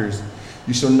 chapters,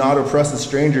 you shall not oppress a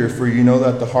stranger, for you know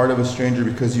that the heart of a stranger,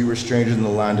 because you were strangers in the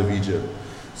land of Egypt.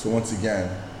 So once again,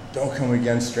 don't come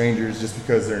against strangers just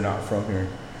because they're not from here.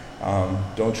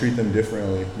 Don't treat them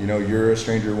differently. You're a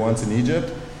stranger once in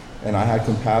Egypt, and I had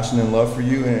compassion and love for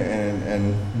you,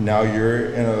 and now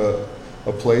you're in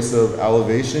a place of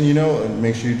elevation, and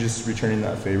make sure you're just returning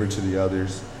that favor to the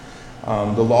others.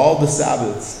 The law of the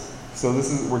Sabbaths. So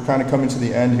we're kind of coming to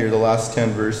the end here, the last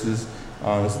 10 verses.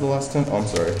 Is it the last 10? Oh, I'm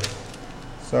sorry.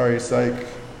 Sorry, psych.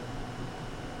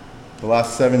 The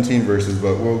last 17 verses,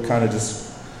 but we'll kind of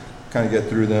get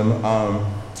through them.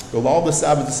 The law of the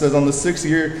Sabbath, it says, on the 6th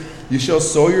year you shall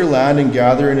sow your land and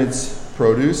gather in its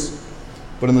produce,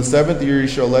 but in the 7th year you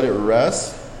shall let it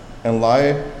rest and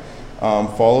lie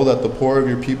fallow, that the poor of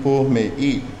your people may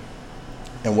eat,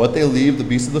 and what they leave the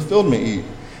beasts of the field may eat.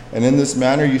 And in this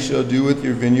manner you shall do with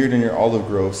your vineyard and your olive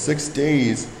grove. 6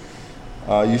 days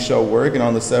you shall work, and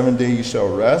on the 7th day you shall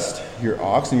rest. Your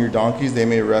ox and your donkeys, they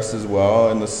may rest as well,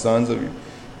 and the son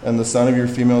of your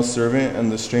female servant and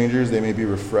the strangers, they may be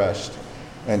refreshed.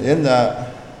 And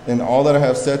in all that I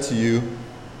have said to you,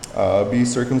 be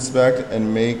circumspect,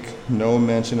 and make no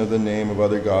mention of the name of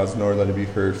other gods, nor let it be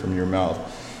heard from your mouth.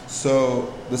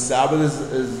 So the Sabbath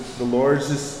is the Lord's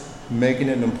just making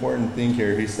it an important thing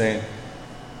here. He's saying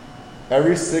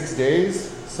every 6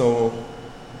 days, so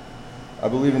I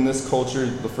believe in this culture,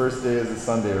 the first day is a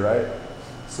Sunday, right?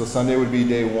 So Sunday would be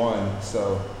day 1.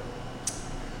 So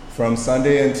from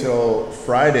Sunday until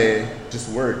Friday, just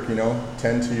work,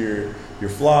 tend to your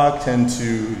flock, tend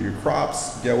to your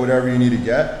crops, get whatever you need to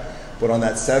get. But on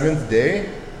that 7th day,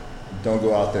 don't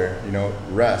go out there,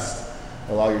 rest.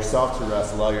 Allow yourself to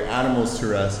rest, allow your animals to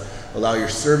rest, allow your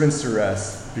servants to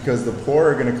rest, because the poor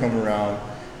are going to come around,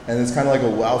 and it's kind of like a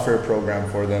welfare program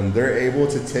for them. They're able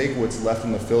to take what's left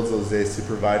in the fields those days to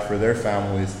provide for their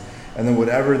families. And then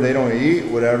whatever they don't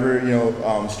eat, whatever,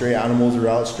 stray animals are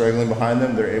out struggling behind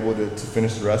them, they're able to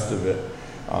finish the rest of it.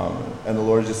 And the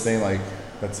Lord's just saying, like,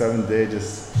 that 7th day,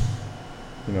 just,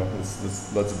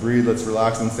 let's breathe, let's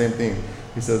relax. And the same thing,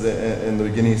 he says in the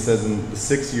beginning, he says, in the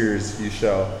 6 years you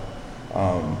shall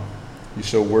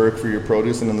work for your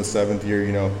produce, and in the 7th year,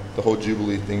 the whole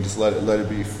Jubilee thing, just let it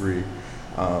be free.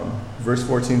 Verse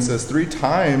 14 says, 3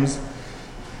 times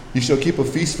you shall keep a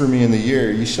feast for me in the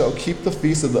year. You shall keep the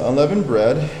feast of the unleavened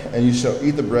bread, and you shall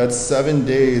eat the bread 7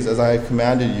 days as I have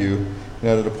commanded you, and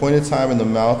at an appointed time in the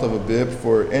mouth of a bib,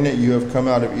 for in it you have come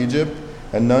out of Egypt,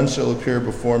 and none shall appear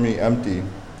before me empty.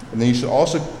 And then you shall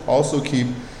also keep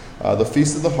the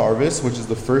feast of the harvest, which is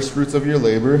the first fruits of your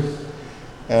labor,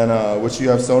 and which you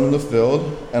have sown in the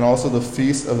field, and also the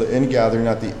feast of the ingathering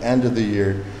at the end of the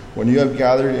year, when you have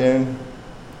gathered in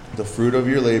the fruit of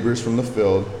your labors from the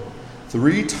field.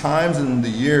 3 times in the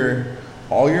year,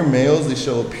 all your males, they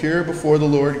shall appear before the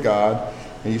Lord God,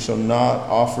 and you shall not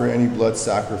offer any blood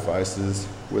sacrifices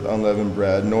with unleavened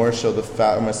bread, nor shall the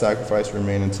fat of my sacrifice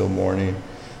remain until morning.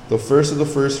 The first of the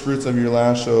first fruits of your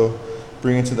land shall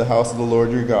bring into the house of the Lord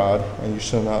your God, and you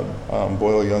shall not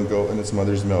boil a young goat in its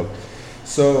mother's milk.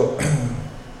 So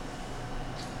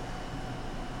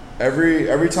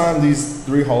every time these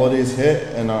 3 holidays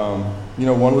hit, and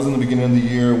one was in the beginning of the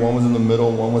year, one was in the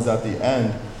middle, one was at the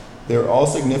end, they're all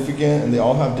significant, and they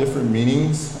all have different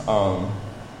meanings.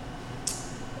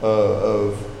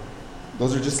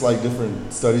 Those are just like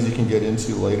different studies you can get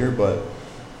into later, but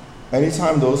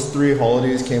anytime those 3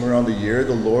 holidays came around the year,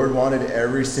 the Lord wanted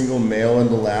every single male in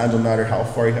the land, no matter how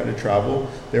far he had to travel,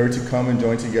 they were to come and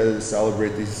join together to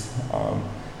celebrate these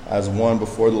as one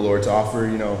before the Lord, to offer,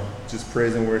 just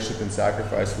praise and worship and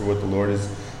sacrifice for what the Lord is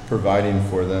providing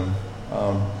for them.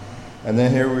 And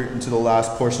then here we're into the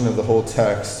last portion of the whole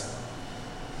text.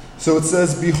 So it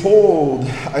says, "Behold,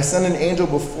 I send an angel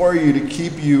before you to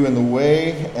keep you in the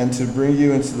way and to bring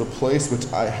you into the place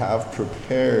which I have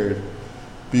prepared.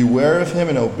 Beware of him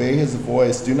and obey his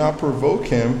voice. Do not provoke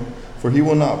him, for he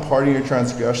will not pardon your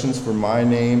transgressions, for my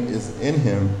name is in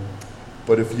him.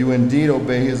 But if you indeed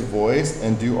obey his voice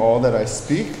and do all that I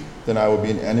speak, then I will be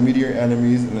an enemy to your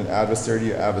enemies and an adversary to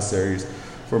your adversaries.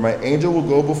 For my angel will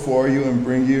go before you and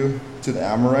bring you to the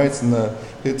Amorites and the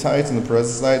Hittites and the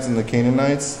Perizzites and the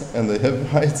Canaanites and the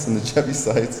Hivites and the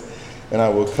Jebusites, and I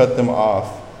will cut them off.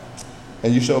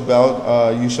 And you shall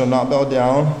not bow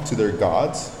down to their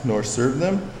gods, nor serve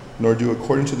them, nor do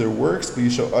according to their works, but you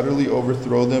shall utterly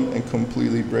overthrow them and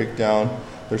completely break down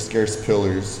their scarce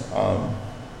pillars."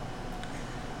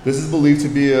 This is believed to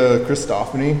be a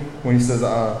Christophany. When he says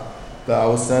that I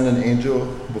will send an angel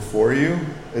before you,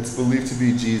 it's believed to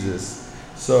be Jesus.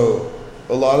 So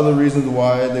a lot of the reasons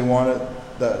why they want it,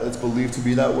 that it's believed to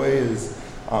be that way, is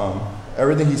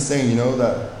everything he's saying,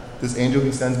 that this angel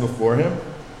he sends before him,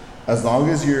 as long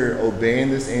as you're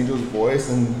obeying this angel's voice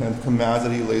and commands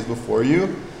that he lays before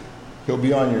you, he'll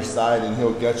be on your side and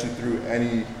he'll get you through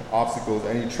any obstacles,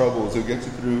 any troubles. He'll get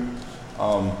you through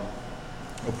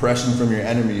oppression from your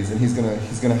enemies, and he's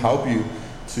gonna help you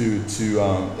to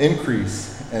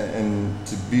increase and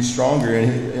to be stronger.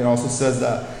 And it also says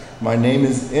that my name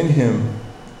is in him,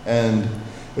 and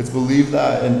it's believed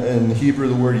that in Hebrew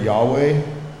the word Yahweh,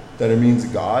 that it means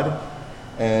God,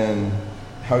 and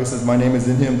how he says my name is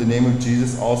in him. The name of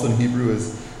Jesus also in Hebrew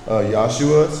is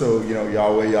Yahshua. So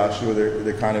Yahweh, Yahshua,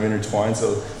 they're kind of intertwined.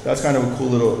 So that's kind of a cool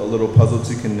little puzzle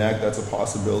to connect. That's a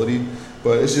possibility,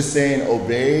 but it's just saying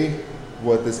obey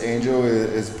what this angel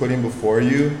is putting before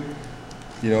you.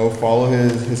 Follow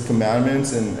his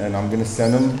commandments, and I'm going to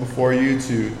send him before you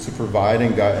to provide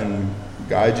and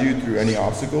guide you through any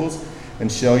obstacles.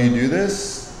 And shall you do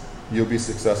this, you'll be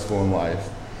successful in life.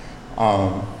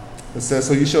 It says,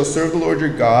 "So you shall serve the Lord your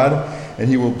God, and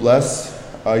he will bless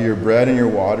your bread and your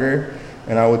water,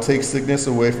 and I will take sickness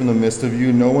away from the midst of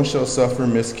you. No one shall suffer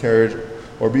miscarriage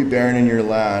or be barren in your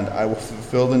land. I will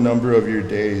fulfill the number of your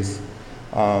days."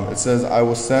 It says, "I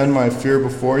will send my fear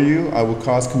before you. I will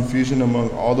cause confusion among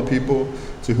all the people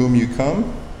to whom you come,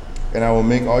 and I will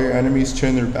make all your enemies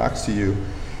turn their backs to you.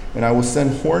 And I will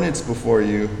send hornets before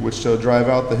you, which shall drive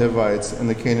out the Hivites and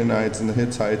the Canaanites and the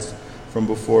Hittites from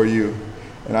before you.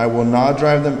 And I will not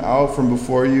drive them out from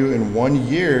before you in 1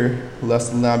 year,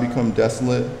 lest the land become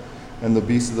desolate and the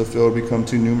beasts of the field become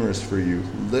too numerous for you.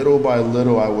 Little by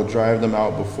little I will drive them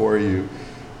out before you,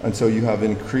 until you have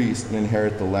increased and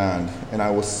inherit the land. And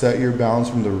I will set your bounds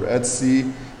from the Red Sea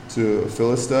to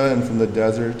Philistia, and from the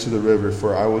desert to the river,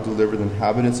 for I will deliver the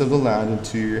inhabitants of the land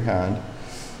into your hand,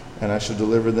 and I shall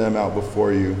deliver them out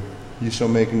before you. You shall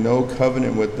make no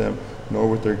covenant with them, nor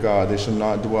with their God. They shall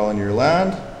not dwell in your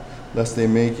land, lest they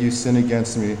make you sin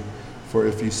against me. For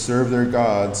if you serve their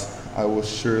gods, I will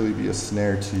surely be a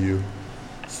snare to you."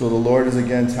 So the Lord is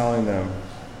again telling them,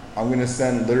 I'm going to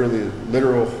send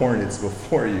literal hornets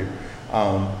before you.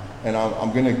 And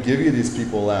I'm going to give you these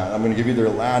people land. I'm going to give you their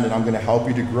land, and I'm going to help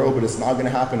you to grow, but it's not going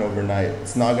to happen overnight.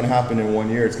 It's not going to happen in 1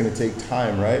 year. It's going to take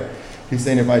time, right? He's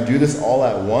saying if I do this all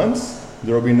at once,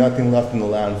 there will be nothing left in the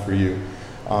land for you.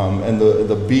 And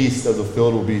the beast of the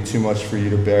field will be too much for you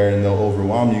to bear, and they'll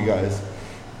overwhelm you guys.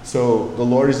 So the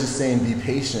Lord is just saying, be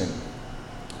patient.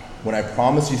 When I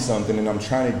promise you something and I'm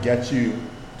trying to get you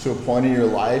to a point in your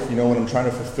life, when I'm trying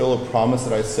to fulfill a promise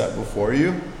that I set before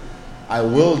you, I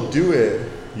will do it.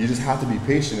 You just have to be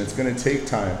patient. It's going to take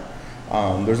time.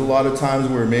 There's a lot of times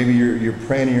where maybe you're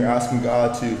praying and you're asking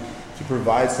God to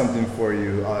provide something for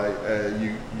you.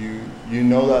 You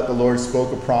know that the Lord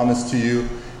spoke a promise to you,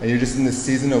 and you're just in this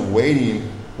season of waiting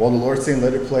while the Lord's saying,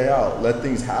 let it play out, let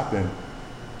things happen.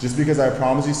 Just because I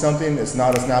promise you something, it's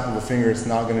not a snap of a finger. It's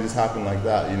not going to just happen like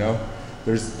that,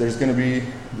 There's going to be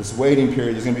this waiting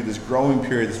period. There's going to be this growing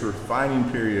period, this refining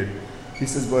period. He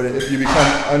says, but if you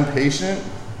become impatient,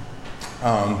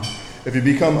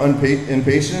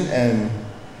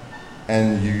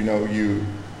 and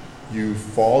you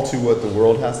fall to what the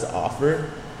world has to offer,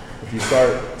 if you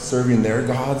start serving their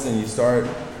gods and you start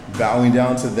bowing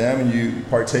down to them and you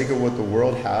partake of what the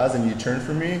world has and you turn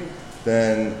from me,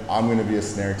 then I'm going to be a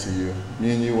snare to you.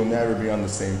 Me and you will never be on the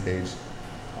same page.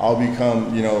 I'll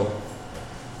become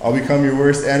your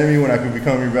worst enemy when I can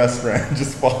become your best friend.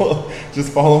 Just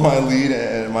follow my lead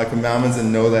and my commandments,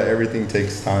 and know that everything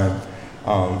takes time.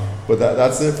 But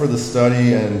that's it for the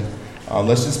study, and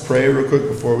let's just pray real quick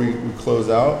before we close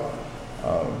out.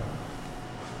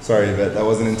 Sorry, Yvette, that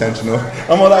wasn't intentional.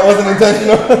 That wasn't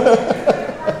intentional.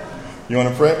 You want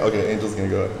to pray? Okay, Angel's going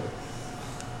to go ahead.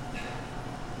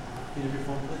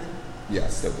 Yeah,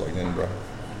 still plugged in, bro.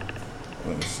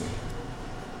 Let me see.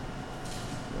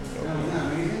 Isn't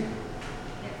that amazing?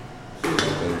 There you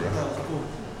go. That was cool.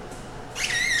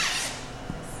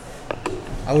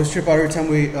 I always trip out every time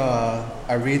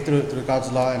I read through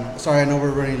God's law. And sorry, I know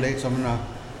we're running late, so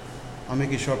I'll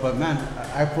make it short. But man,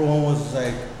 I for one was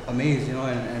like amazed, you know.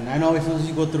 And I know as soon as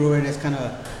you go through it,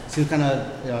 seems kind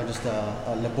of just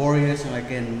laborious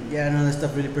and none of this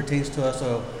stuff really pertains to us.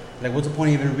 So like, what's the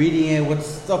point of even reading it?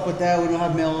 What's up with that? We don't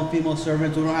have male and female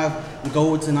servants. We don't have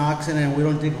goats and oxen, and we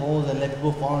don't dig holes and let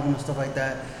people fall in them and stuff like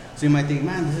that. So you might think,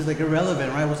 man, this is like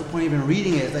irrelevant, right? What's the point of even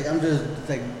reading it? It's like it's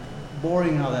like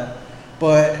boring and all that.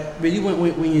 But really,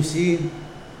 when you see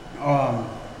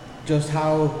just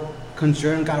how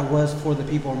concerned God was for the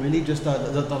people, and really just the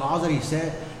laws that He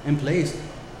set in place.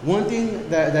 One thing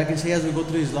that I can say as we go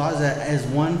through these laws, that as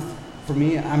one, for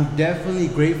me, I'm definitely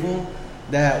grateful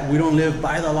that we don't live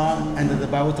by the law, and that the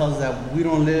Bible tells us that we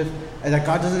don't live, and that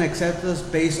God doesn't accept us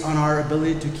based on our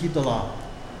ability to keep the law.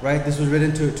 Right? This was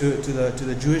written to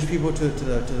the Jewish people, to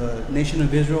the nation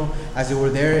of Israel, as they were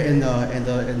there in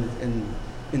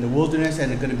the wilderness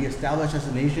and going to be established as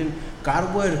a nation.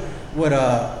 God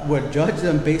would judge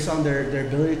them based on their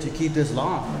ability to keep this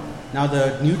law. Now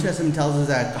the New Testament tells us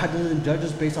that God doesn't judge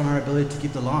us based on our ability to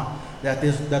keep the law. That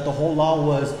the whole law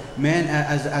was meant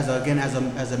as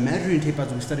a measuring tape,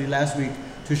 as we studied last week,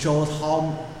 to show us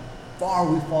how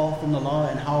far we fall from the law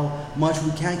and how much we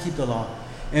can't keep the law.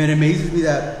 And it amazes me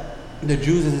that the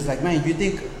Jews, is like, man, if you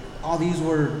think all these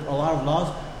were a lot of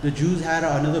laws, the Jews had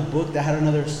another book that had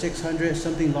another 600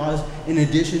 something laws in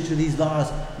addition to these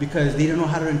laws, because they didn't know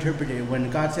how to interpret it. When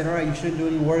God said, all right, you shouldn't do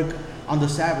any work on the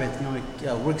Sabbath,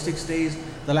 work 6 days,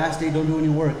 the last day don't do any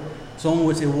work. Someone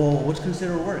would say, well, what's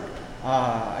considered work?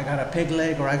 I got a peg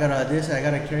leg, or I got I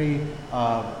got to carry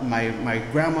my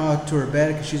grandma to her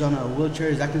bed because she's on a wheelchair.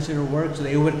 Is that considered work? So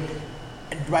they would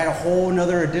write a whole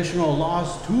another additional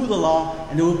laws to the law,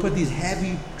 and they would put these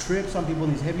heavy trips on people,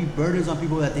 these heavy burdens on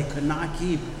people that they could not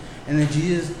keep. And then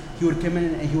Jesus, He would come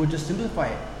in and He would just simplify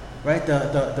it, right?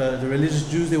 The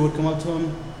religious Jews, they would come up to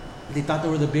Him. They thought they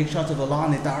were the big shots of the law,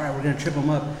 and they thought, all right, we're going to trip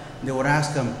Him up. And they would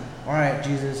ask Him, all right,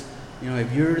 Jesus,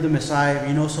 if you're the Messiah, if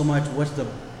you know so much, what's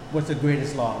the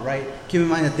greatest law, right? Keep in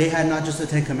mind that they had not just the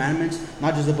 10 Commandments,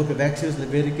 not just the book of Exodus,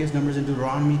 Leviticus, Numbers, and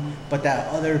Deuteronomy, but that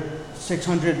other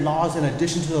 600 laws in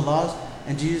addition to the laws.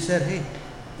 And Jesus said, hey,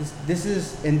 this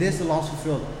is the law is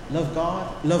fulfilled. Love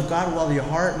God with all your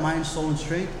heart, mind, soul, and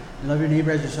strength, and love your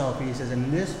neighbor as yourself. He says, and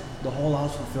in this, the whole law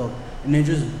is fulfilled. And it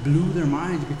just blew their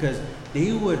minds, because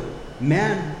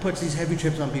man puts these heavy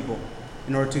trips on people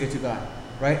in order to get to God,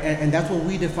 right? And that's what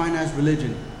we define as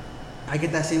religion. I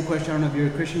get that same question. I don't know if you're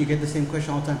a Christian, you get the same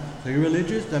question all the time. So you're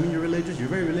religious? Does that mean you're religious? You're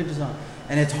very religious, huh?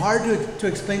 And it's hard to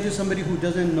explain to somebody who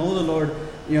doesn't know the Lord,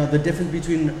 the difference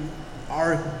between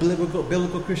our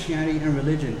biblical Christianity and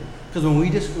religion. Because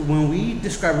when we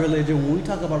describe religion, when we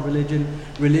talk about religion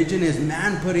is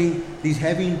man putting these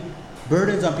heavy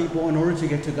burdens on people in order to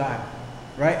get to God,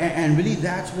 right? And really,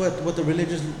 that's what the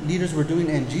religious leaders were doing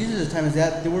in Jesus' time, is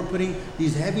that they were putting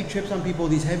these heavy trips on people,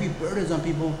 these heavy burdens on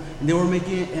people, and they were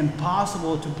making it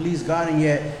impossible to please God. And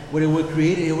yet, what it would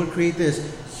create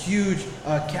this huge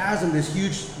chasm, this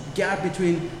huge gap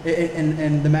between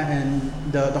and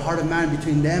the heart of man,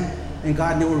 between them and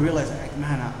God. And they would realize, like,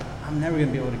 man, I'm never going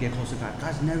to be able to get close to God.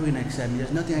 God's never going to accept me.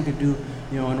 There's nothing I could do,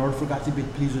 in order for God to be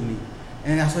pleased with me.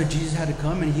 And that's why Jesus had to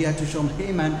come, and He had to show them,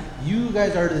 hey man, you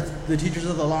guys are the teachers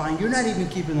of the law, and you're not even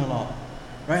keeping the law,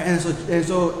 right? And so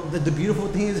the beautiful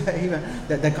thing is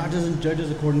that God doesn't judge us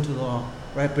according to the law,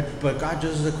 right? But God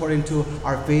judges us according to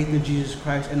our faith in Jesus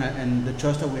Christ and the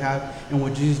trust that we have in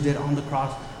what Jesus did on the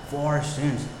cross for our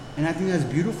sins. And I think that's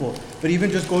beautiful. But even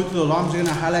just going through the law, I'm just going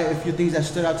to highlight a few things that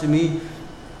stood out to me,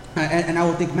 and I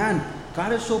would think, man,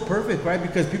 God is so perfect, right?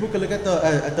 Because people could look at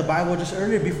the Bible just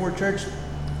earlier before church.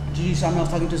 Gigi saw me, I was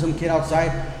talking to some kid outside,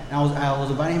 and I was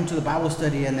inviting him to the Bible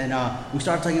study, and then we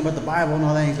started talking about the Bible and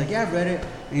all that, and he's like, yeah, I've read it,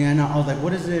 and I was like,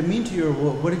 what does it mean to you, or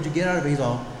what did you get out of it? He's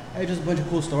all, hey, just a bunch of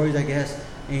cool stories, I guess,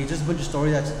 and he's just a bunch of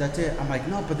stories, that's it. I'm like,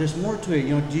 no, but there's more to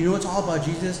it, do you know it's all about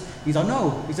Jesus? He's like,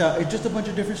 no, it's just a bunch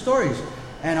of different stories.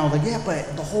 And I was like, yeah,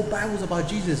 but the whole Bible is about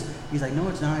Jesus. He's like, no,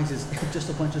 it's not. He says, it's just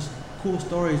a bunch of cool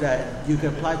stories that you can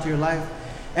apply to your life.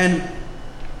 And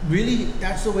really,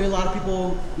 that's the way a lot of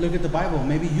people look at the Bible.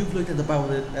 Maybe you've looked at the Bible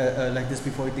like this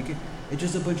before. You think it's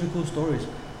just a bunch of cool stories.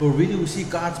 But really, we see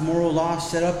God's moral law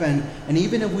set up, and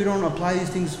even if we don't apply these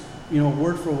things,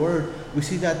 word for word, we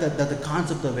see that the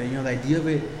concept of it, the idea of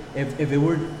it, if it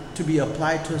were to be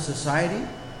applied to a society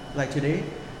like today,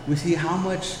 we see how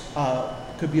much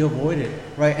could be avoided,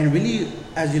 right? And really,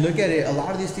 as you look at it, a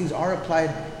lot of these things are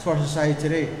applied to our society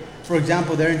today. For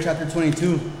example, there in chapter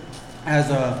 22, as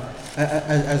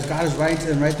God is writing to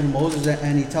them right through Moses,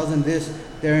 and he tells them this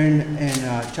there in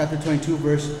chapter 22,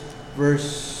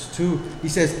 verse 2. He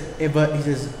says, if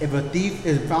a thief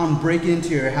is found breaking into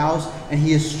your house and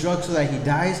he is struck so that he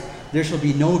dies, there shall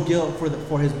be no guilt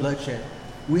for his bloodshed.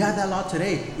 We have that law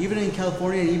today, even in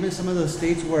California and even some of the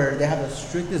states where they have the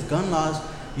strictest gun laws.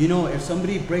 You know, if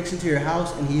somebody breaks into your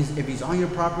house and if he's on your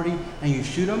property and you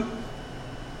shoot him,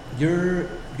 you're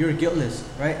guiltless,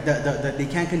 right? They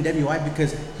can't condemn you. Why?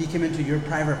 Because he came into your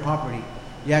private property.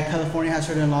 Yeah, California has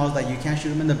certain laws that you can't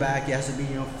shoot him in the back. It has to be,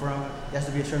 front. It has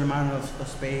to be a certain amount of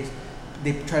space.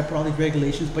 They try to put all these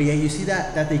regulations, but yeah, you see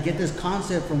that they get this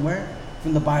concept from where?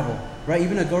 From the Bible, right?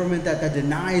 Even a government that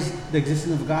denies the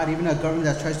existence of God, even a government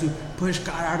that tries to push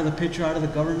God out of the picture, out of the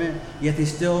government, yet they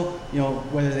still,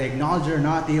 whether they acknowledge it or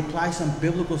not, they apply some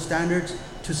biblical standards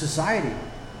to society.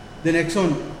 The next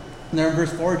one, there in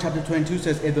verse 4, chapter 22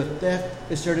 says, if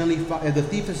the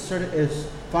thief is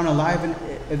found alive in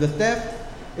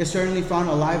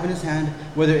his hand,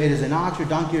 whether it is an ox or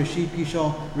donkey or sheep, he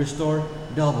shall restore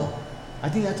double. I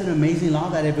think that's an amazing law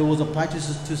that if it was applied to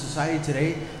society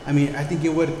today, I mean, I think it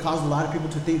would cause a lot of people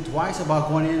to think twice about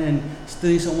going in and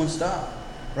stealing someone's stuff,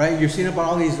 right? You're seeing about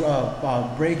all these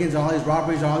break-ins, all these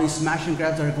robberies, all these smash and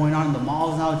grabs that are going on in the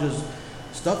malls now, just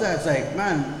stuff that's like,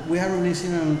 man, we haven't really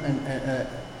seen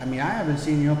I mean, I haven't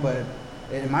seen, but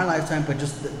in my lifetime, but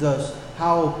just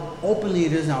how openly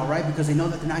it is now, right? Because they know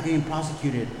that they're not getting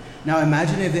prosecuted. Now,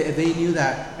 imagine if they knew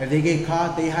that if they get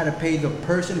caught, they had to pay the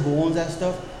person who owns that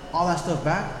stuff, all that stuff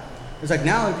back. It's like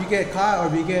now, if you get caught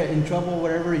or if you get in trouble,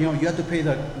 whatever, you have to pay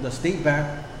the state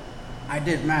back. I'm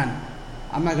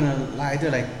not gonna lie, I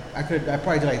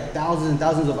probably did like thousands and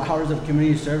thousands of hours of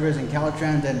community service and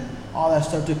Caltrans and all that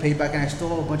stuff to pay back, and I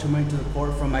stole a bunch of money to the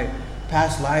court from my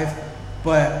past life.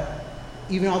 But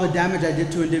even all the damage I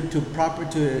did to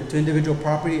individual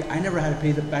property, I never had to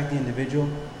pay back the individual.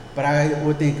 But I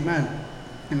would think, man,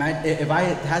 if I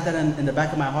had that in the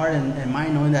back of my heart and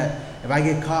mind, knowing that if I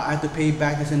get caught, I have to pay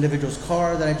back this individual's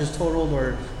car that I just totaled,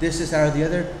 or this, that, or the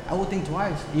other, I would think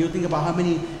twice. And you think about how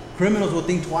many criminals will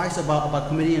think twice about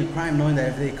committing a crime, knowing that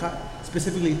if they caught,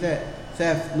 specifically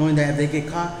theft, knowing that if they get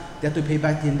caught, they have to pay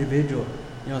back the individual.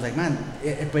 It's like, man,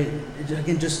 but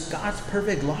again, just God's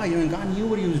perfect law, and God knew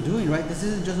what he was doing, right? This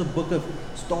isn't just a book of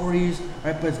stories,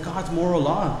 right? But it's God's moral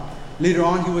law. Later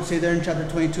on, he would say there in chapter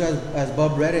 22, as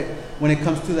Bob read it, when it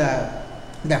comes to that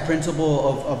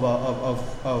principle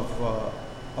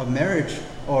of marriage,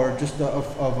 or just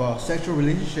of sexual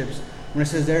relationships, when it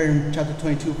says there in chapter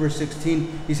 22, verse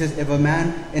 16, he says, if a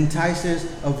man entices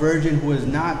a virgin who is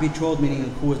not betrothed, meaning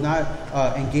who is not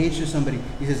engaged to somebody,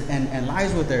 he says, and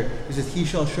lies with her, he says, he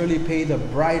shall surely pay the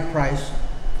bride price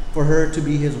for her to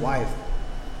be his wife.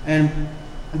 And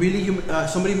really,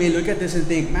 somebody may look at this and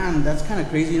think, man, that's kind of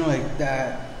crazy,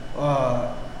 that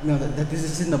this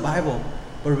is in the Bible.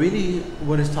 But really,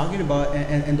 what it's talking about,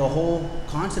 and the whole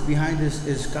concept behind this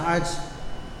is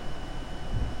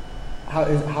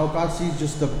how God sees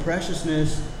just the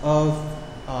preciousness of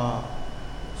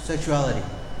sexuality.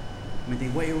 I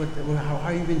mean, how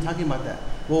are you even talking about that?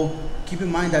 Well, keep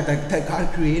in mind that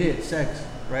God created sex,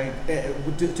 right,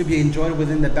 to be enjoyed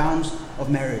within the bounds of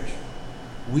marriage.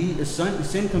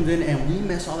 Sin comes in and we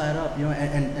mess all that up,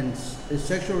 and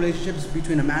sexual relationships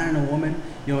between a man and a woman,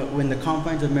 when the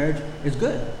confines of marriage is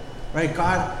good, right?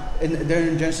 God, there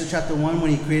in Genesis chapter 1,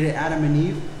 when he created Adam and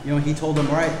Eve, he told them,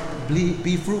 all right,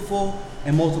 be fruitful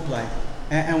and multiply.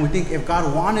 And we think if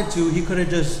God wanted to, he could have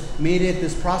just made it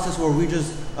this process where we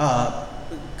just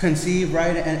conceive,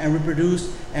 right, and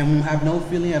reproduce and have no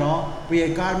feeling at all. But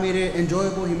yet God made it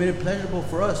enjoyable, he made it pleasurable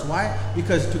for us. Why?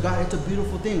 Because to God it's a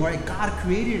beautiful thing, right? God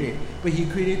created it, but he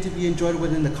created it to be enjoyed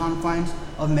within the confines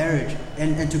of marriage.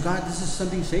 And to God this is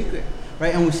something sacred,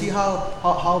 right? And we see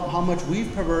how much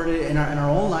we've perverted in our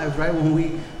own lives, right?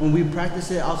 When we practice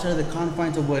it outside of the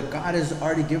confines of what God has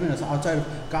already given us, outside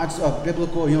of God's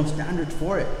biblical standards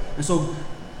for it. And so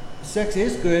sex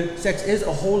is good. Sex is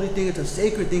a holy thing. It's a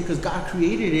sacred thing because God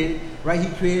created it, right? He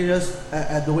created us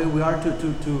the way we are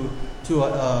to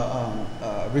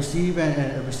receive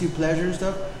and receive pleasure and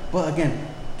stuff. But again,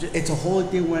 it's a holy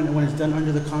thing when it's done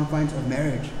under the confines of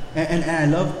marriage. And I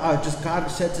love just God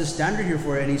sets a standard here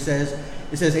for it. And it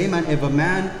says, hey man, if a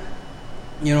man,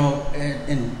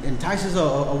 and entices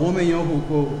a woman,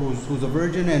 who's a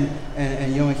virgin,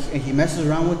 and he messes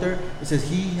around with her, it says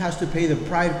he has to pay the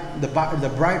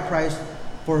bride price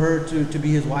for her to be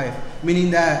his wife.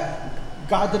 Meaning that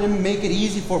God didn't make it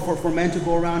easy for men to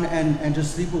go around and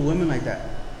just sleep with women like that.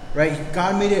 right?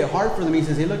 God made it hard for them. He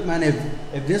says, hey, look, man,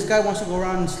 if this guy wants to go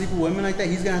around and sleep with women like that,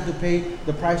 he's going to have to pay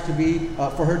the price to be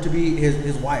for her to be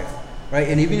his wife, right?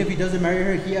 And even if he doesn't marry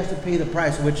her, he has to pay the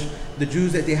price, which the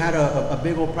Jews, that they had a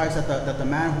big old price that the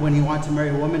man, when he wanted to marry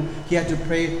a woman, he had to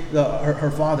pay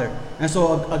her father. And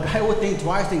so a guy would think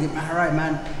twice, thinking, all right,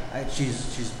 man,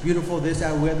 she's beautiful, this,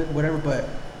 that, whatever, but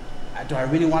do I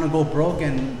really want to go broke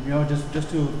and,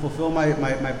 just to fulfill my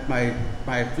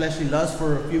fleshly lust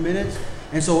for a few minutes?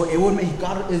 And so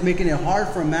God is making it hard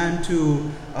for a man to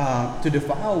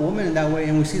defile a woman in that way.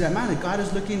 And we see that, man, God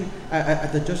is looking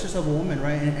at the justice of a woman,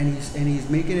 right? And he's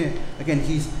making it, again,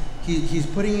 he's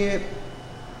putting it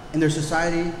in their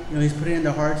society, he's putting it in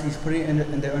their hearts, he's putting it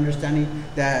in their understanding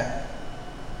that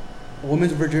a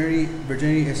woman's virginity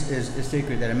is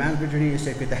sacred, that a man's virginity is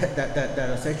sacred, that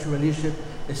a sexual relationship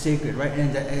is sacred, right?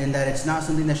 And that it's not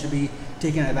something that should be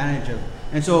taken advantage of.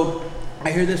 And so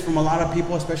I hear this from a lot of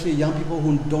people, especially young people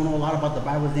who don't know a lot about the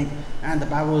Bible, think, and the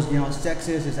Bible is,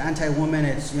 sexist, it's anti-woman,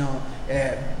 it's,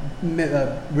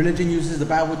 religion uses the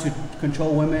Bible to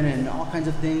control women and all kinds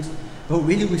of things. But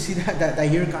really, we see that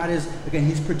here God is, again,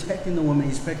 he's protecting the woman.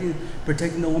 He's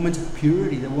protecting the woman's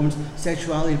purity, the woman's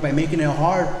sexuality, by making it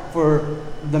hard for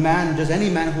the man, just any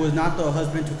man who is not the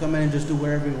husband, to come in and just do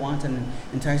whatever he wants and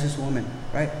entice this woman,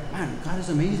 right? Man, God is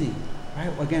amazing,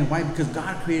 right? Again, why? Because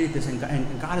God created this, and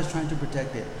God is trying to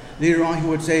protect it. Later on, he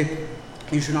would say,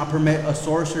 you should not permit a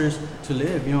sorceress to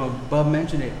live. Bub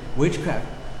mentioned it. Witchcraft.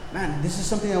 Man, this is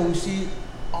something that we see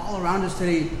all around us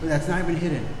today that's not even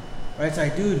hidden, right? It's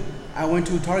like, dude, I went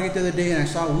to Target the other day and I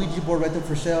saw a Ouija board right there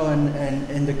for sale,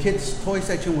 and the kids' toy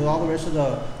section with all the rest of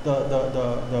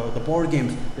the board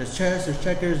games. There's chess, there's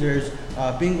checkers, there's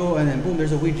bingo, and then boom,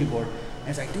 there's a Ouija board. And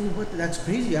it's like, dude, that's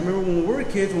crazy. I remember when we were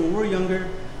kids, when we were younger,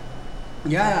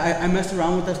 yeah, I messed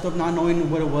around with that stuff, not knowing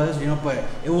what it was, but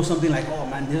it was something like, oh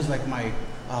man, this is like my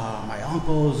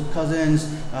uncles,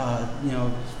 cousins,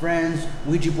 friends,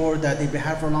 Ouija board that they've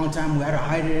had for a long time. We had to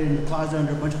hide it in the closet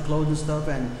under a bunch of clothes and stuff,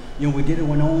 and we did it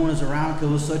when no one was around because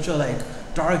it was such a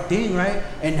dark thing, right?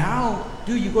 And now,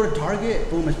 dude, you go to Target,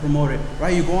 boom, it's promoted,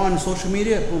 right? You go on social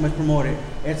media, boom, it's promoted.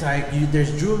 It's like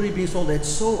there's jewelry being sold. It's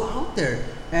so out there,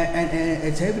 and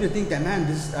it's heavy to think that, man,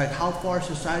 this is like how far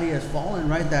society has fallen,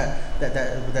 right?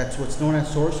 That's what's known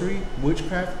as sorcery,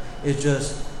 witchcraft. It's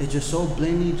just so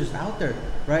blatantly just out there,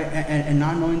 right? And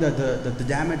not knowing the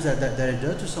damage that it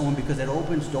does to someone, because it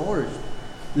opens doors.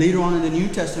 Later on in the New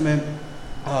Testament,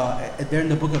 there in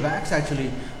the book of Acts,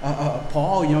 actually,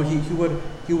 Paul, he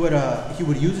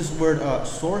would use this word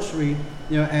sorcery,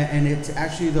 and it's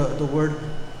actually the word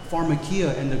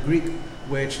pharmakia in the Greek,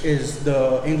 which is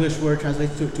the English word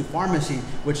translates to pharmacy,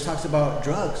 which talks about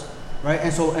drugs. Right,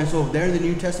 and so there in the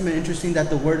New Testament, interesting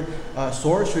that the word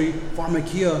sorcery,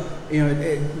 pharmakia,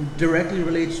 it directly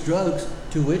relates drugs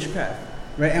to witchcraft,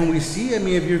 right? And we see,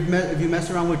 if you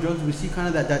mess around with drugs, we see kind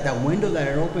of that window that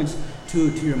it opens to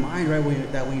your mind, right?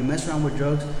 When you mess around with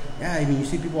drugs, yeah, you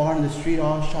see people out on the street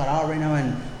all shot out right now,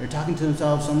 and they're talking to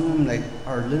themselves. Some of them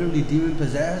are literally demon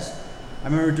possessed. I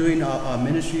remember doing a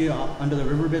ministry under the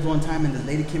riverbeds one time, and this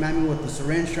lady came at me with a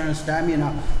syringe trying to stab me, and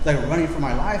I was running for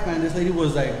my life, man. This lady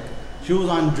was she was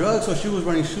on drugs, so she was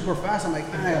running super fast. I'm like,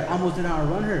 man, I almost didn't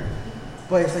outrun her.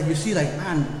 But it's you see,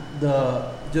 man,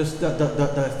 the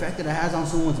effect that it has on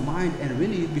someone's mind, and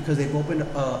really because they've opened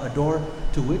a door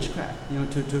to witchcraft,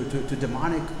 to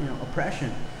demonic,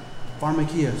 oppression,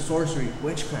 pharmakia, sorcery,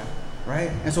 witchcraft, right?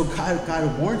 And so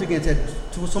God warns against it,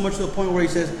 so much to the point where he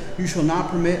says, you shall not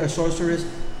permit a sorceress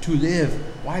to live.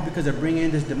 Why? Because they're bringing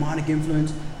in this demonic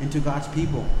influence into God's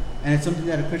people. And it's something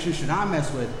that a Christian should not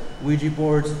mess with. Ouija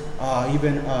boards,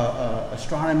 even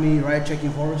astronomy, right?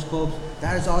 Checking horoscopes.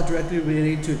 That is all directly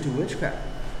related to witchcraft,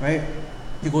 right?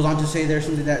 He goes on to say there's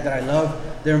something that I love.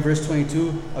 There in verse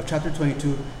 22 of chapter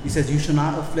 22, he says, you shall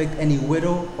not afflict any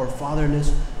widow or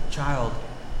fatherless child.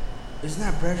 Isn't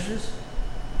that precious?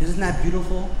 Isn't that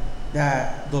beautiful?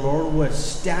 That the Lord would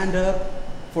stand up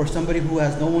for somebody who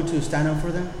has no one to stand up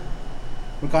for them.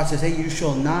 Where God says, hey, you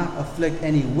shall not afflict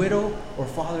any widow or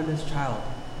fatherless child.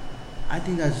 I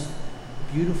think that's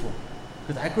beautiful.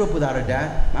 Because I grew up without a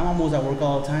dad. My mom was at work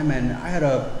all the time, and I had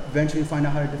to eventually find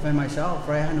out how to defend myself,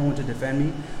 right? I had no one to defend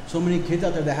me. So many kids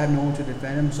out there that had no one to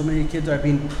defend them. So many kids that are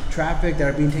being trafficked, that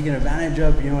are being taken advantage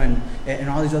of, and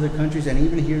all these other countries, and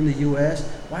even here in the U.S.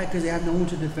 Why? Because they have no one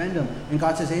to defend them. And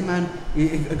God says, hey man,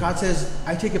 God says,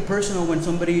 I take it personal when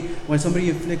somebody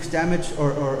inflicts damage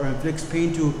or inflicts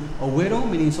pain to a widow,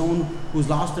 meaning someone who's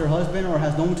lost their husband or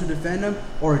has no one to defend them,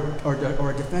 or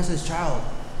a defenseless child.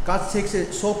 God takes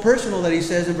it so personal that he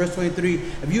says in verse 23,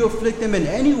 if you afflict them in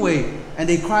any way and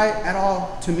they cry at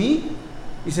all to me,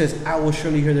 He says, I will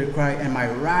surely hear their cry, and my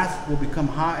wrath will become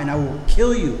hot, and I will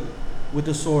kill you with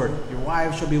the sword. Your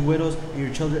wives shall be widows,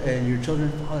 and your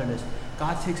children fatherless.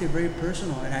 God takes it very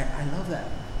personal, and I love that.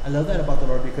 I love that about the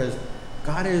Lord, because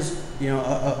God is,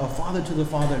 a father to the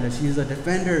fatherless. He is a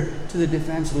defender to the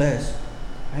defenseless.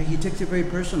 Right? He takes it very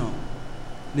personal.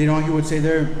 Later on, he would say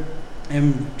there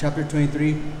in chapter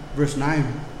 23, verse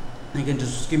 9, again,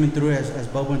 just skimming through it as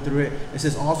Bub went through it, it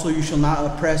says, also you shall not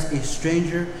oppress a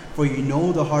stranger, for you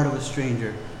know the heart of a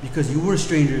stranger, because you were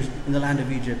strangers in the land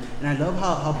of Egypt. And I love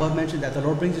how Bub mentioned that the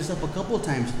Lord brings this up a couple of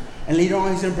times. And later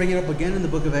on, he's going to bring it up again in the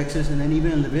book of Exodus, and then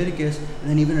even in Leviticus, and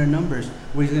then even in Numbers,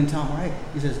 where he's going to tell them, right,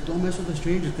 he says, don't mess with the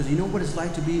strangers, because you know what it's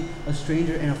like to be a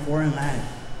stranger in a foreign land.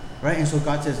 Right? And so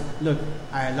God says, look,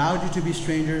 I allowed you to be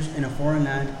strangers in a foreign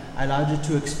land. I allowed you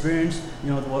to experience,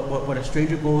 what a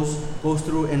stranger goes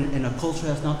through in a culture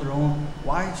that's not their own.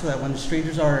 Why? So that when the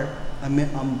strangers are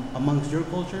amongst your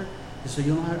culture, so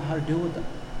you know how to deal with them.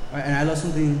 Right? And I love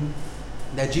something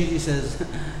that Gigi says,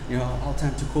 all the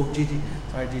time, to quote Gigi.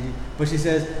 Sorry, Gigi. But she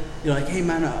says, like, hey,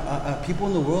 man, people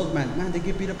in the world, man, they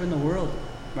get beat up in the world.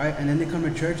 Right? And then they come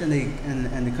to church, and they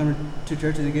come to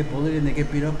church, and they get bullied, and they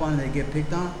get beat up on, and they get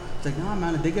picked on. It's like, nah,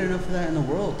 man, they get enough of that in the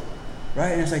world,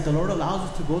 right? And it's like the Lord allows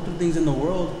us to go through things in the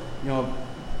world,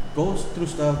 go through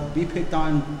stuff, be picked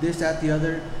on, this, that, the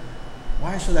other.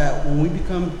 Why? So that when we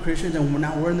become Christians and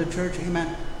we're in the church, hey,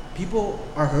 man, people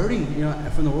are hurting,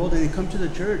 from the world, and they come to the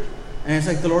church. And it's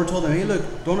like the Lord told them, hey,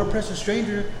 look, don't oppress a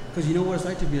stranger, because you know what it's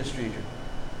like to be a stranger.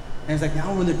 And it's like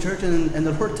now we're in the church, and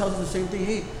the Lord tells us the same thing,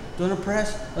 hey, don't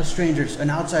oppress a stranger,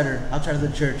 an outsider outside of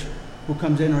the church who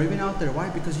comes in, or even out there. Why?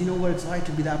 Because you know what it's like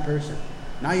to be that person.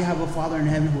 Now you have a Father in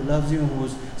heaven who loves you, who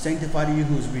has sanctified you,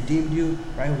 who has redeemed you,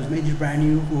 right? Who has made you brand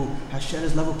new, who has shed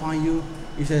his love upon you.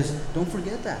 He says, don't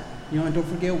forget that, and don't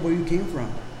forget where you came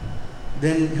from.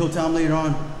 Then he'll tell them later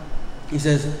on, he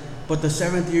says, but the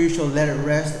seventh year you shall let it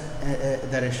rest,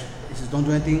 he says, don't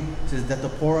do anything. He says, that the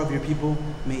poor of your people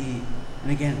may eat.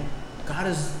 And again, God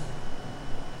is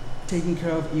taking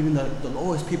care of even the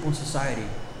lowest people in society.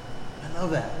 I love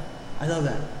that. I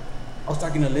was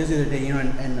talking to Liz the other day,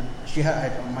 and she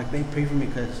had, I'm like, babe, pray for me,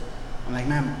 because I'm like,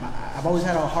 man, I've always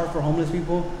had a heart for homeless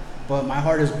people, but my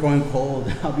heart is growing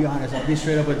cold. I'll be honest. I'll be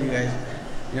straight up with you guys.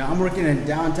 I'm working in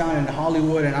downtown in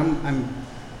Hollywood, and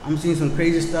I'm seeing some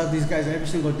crazy stuff. These guys every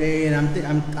single day, and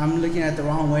I'm looking at it the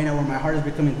wrong way now, where my heart is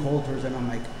becoming cold towards them. I'm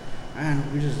like,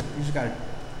 man, we just gotta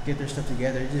get their stuff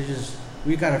together.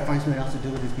 We gotta find something else to do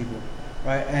with these people.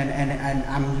 Right, and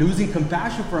I'm losing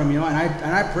compassion for him, and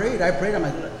I prayed. I'm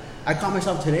like, I caught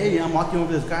myself today. I'm walking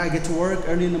over this guy. I get to work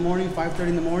early in the morning, 5:30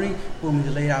 in the morning. Boom,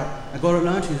 he's laid out. I go to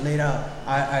lunch, he's laid out.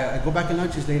 I go back to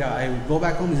lunch, he's laid out. I go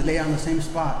back home, he's laid out in the same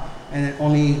spot, and then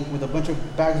only with a bunch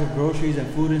of bags of groceries and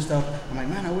food and stuff. I'm like,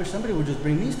 man, I wish somebody would just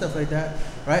bring me stuff like that,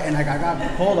 right? And I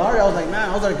got cold-hearted.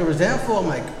 I was like resentful. I'm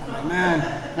like, man.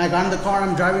 And I got in the car.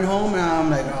 I'm driving home, and I'm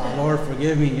like, oh Lord,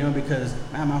 forgive me, because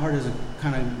man, my heart is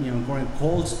kind of growing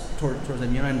cold towards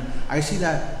them, and I see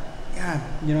that,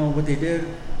 what they did,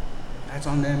 that's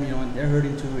on them, and they're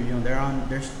hurting too,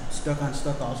 they're stuck on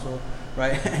stuff also,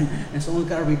 right? And someone's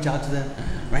got to reach out to them.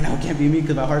 Right now it can't be me,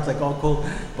 because my heart's like all cold,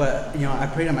 but I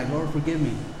prayed. I'm like, Lord, forgive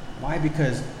me. Why?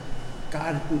 Because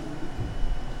God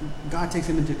takes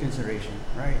them into consideration,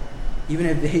 right? Even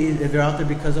if they're out there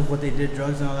because of what they did,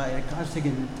 drugs and all that, God's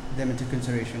taking them into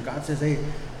consideration. God says, hey,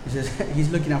 he says he's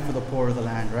looking out for the poor of the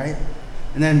land, right?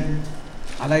 And then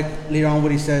I like later on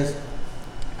what he says,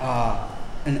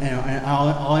 and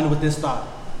I'll end with this thought.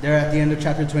 There at the end of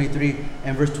chapter 23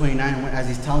 and verse 29, as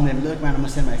he's telling them, look, man, I'm gonna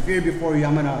send my fear before you.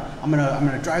 I'm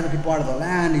gonna drive the people out of the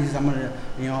land. He says, I'm gonna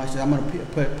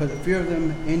put the fear of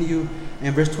them in you.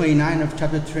 And verse 29 of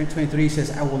chapter 23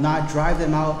 says, I will not drive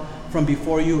them out from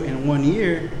before you in 1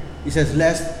 year. He says,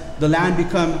 lest the land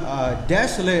become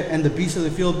desolate and the beasts of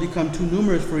the field become too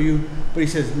numerous for you. But he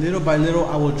says, little by little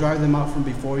I will drive them out from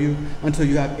before you until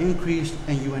you have increased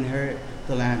and you inherit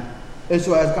the land. And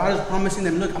so as God is promising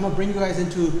them, look, I'm going to bring you guys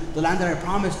into the land that I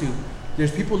promised you.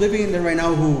 There's people living in there right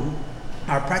now who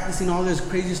are practicing all this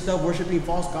crazy stuff, worshiping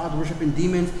false gods, worshiping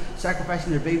demons,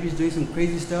 sacrificing their babies, doing some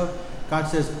crazy stuff. God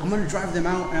says, I'm going to drive them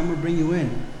out and I'm going to bring you in.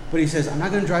 But he says, I'm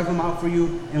not going to drive them out for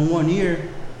you in 1 year.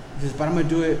 He says, but I'm going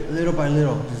to do it little by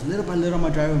little. Just little by little, I'm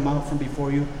going to drive them out from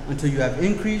before you until you have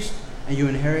increased and you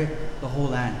inherit the whole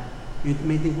land. You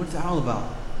may think, what's that all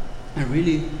about? And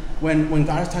really, when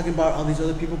God is talking about all these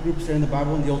other people groups there in the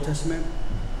Bible, in the Old Testament,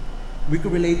 we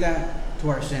could relate that to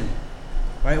our sin,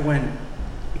 right? When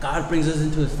God brings us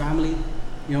into his family,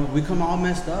 we come all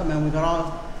messed up, man. We got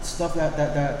all stuff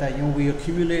that we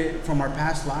accumulate from our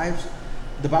past lives.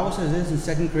 The Bible says this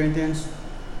in 2 Corinthians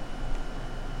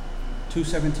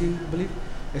 2:17, I believe.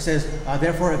 It says,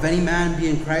 therefore, if any man be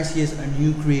in Christ, he is a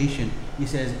new creation. He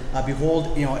says,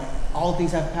 behold, all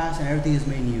things have passed and everything is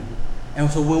made new. And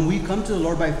so when we come to the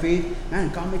Lord by faith, man,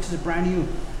 God makes us brand new.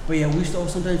 But yeah, we still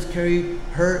sometimes carry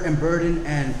hurt and burden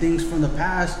and things from the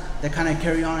past that kind of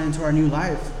carry on into our new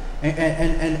life.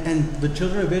 And the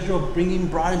children of Israel being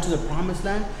brought into the promised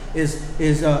land is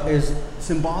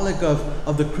symbolic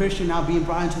of the Christian now being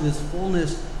brought into this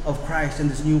fullness of Christ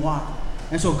and this new walk.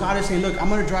 And so God is saying, look, I'm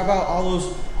going to drive out all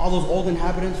those old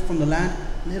inhabitants from the land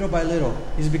little by little.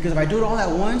 He says, because if I do it all at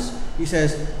once, he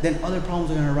says, then other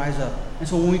problems are going to rise up. And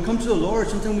so when we come to the Lord,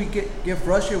 sometimes we get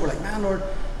frustrated. We're like, man, Lord,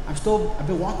 I've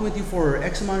been walking with you for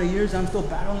X amount of years. I'm still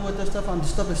battling with this stuff.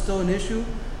 This stuff is still an issue.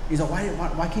 He's like,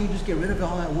 why can't you just get rid of it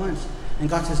all at once? And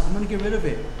God says, I'm going to get rid of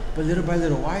it, but little by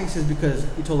little. Why? He says, because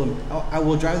he told him, I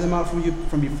will drive them out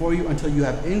from before you until you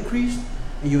have increased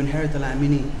and you inherit the land.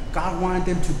 Meaning, God wanted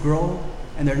them to grow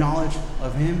in their knowledge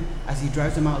of him as he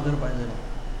drives them out little by little.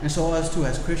 And so us too,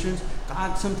 as Christians,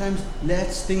 God sometimes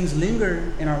lets things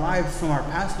linger in our lives from our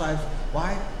past lives.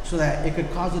 Why? So that it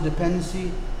could cause a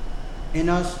dependency in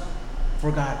us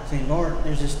for God, saying, Lord,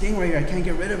 there's this thing right here I can't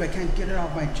get rid of. I can't get it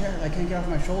off my chest. I can't get it off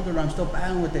my shoulder. I'm still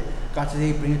battling with it. God says,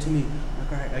 hey, bring it to me.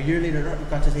 Like, all right. A year later,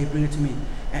 God says, hey, bring it to me.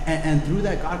 And through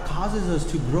that, God causes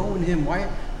us to grow in him. Why?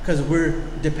 Because we're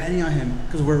depending on him,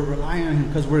 because we're relying on him,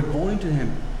 because we're going to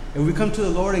him. If we come to the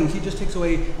Lord and he just takes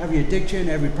away every addiction,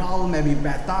 every problem, every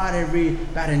bad thought, every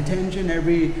bad intention,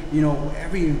 every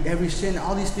sin,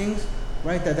 all these things,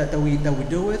 right, that we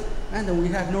deal with, man, then we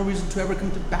have no reason to ever come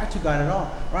back to God at all.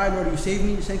 All right, Lord, you saved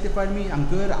me, you sanctified me, I'm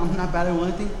good, I'm not bad at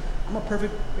anything, I'm a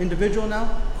perfect individual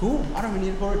now. Cool, I don't even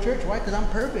need to go to church. Why? Because I'm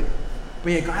perfect.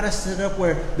 But yeah, God has set up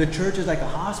where the church is like a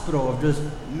hospital of just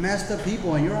messed up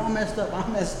people, and you're all messed up,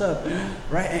 I'm messed up,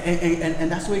 right?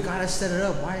 And that's the way God has set it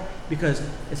up. Why? Because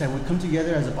it's like we come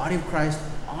together as a body of Christ,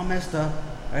 all messed up,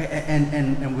 right?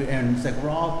 And it's like we're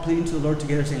all pleading to the Lord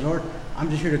together, saying, Lord, I'm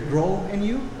just here to grow in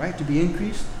you, right? To be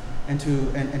increased and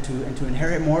to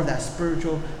inherit more of that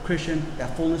spiritual Christian,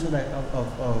 that fullness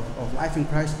of life in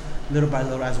Christ, little by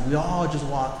little, as we all just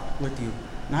walk with you.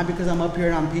 Not because I'm up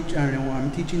here and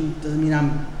I'm teaching doesn't mean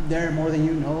I'm there more than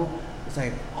you. No, it's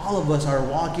like all of us are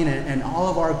walking, and all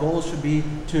of our goals should be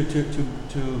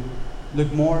to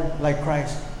look more like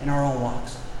Christ in our own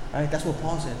walks. Right? That's what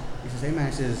Paul said. He says, "Amen."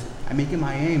 He says, "I'm making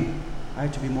my aim,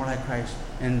 right, to be more like Christ."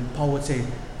 And Paul would say,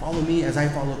 "Follow me as I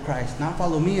follow Christ." Not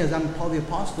follow me as I'm Paul the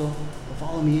Apostle, but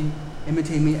follow me,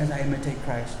 imitate me as I imitate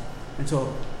Christ. And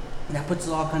so that puts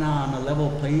us all kind of on a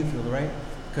level playing field, right?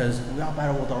 Because we all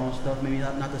battle with our own stuff, maybe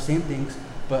not the same things,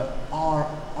 but our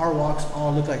walks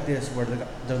all look like this, where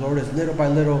the Lord is little by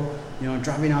little,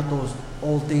 driving out those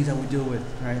old things that we deal with,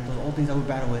 right? Those old things that we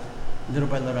battle with, little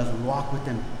by little as we walk with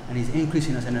Him, and He's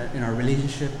increasing us in our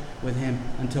relationship with Him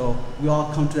until we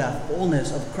all come to that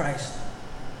fullness of Christ.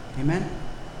 Amen?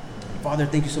 Father,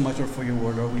 thank you so much, Lord, for your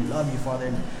word, Lord. We love you, Father,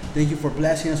 and thank you for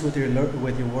blessing us with your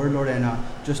word, Lord, and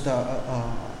just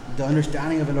the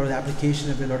understanding of it, Lord, the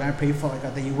application of it, Lord. I pray, Father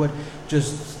God, that you would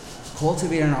just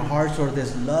cultivate in our hearts, Lord,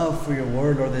 this love for your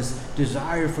word, Lord, this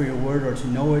desire for your word, Lord, to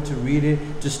know it, to read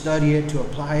it, to study it, to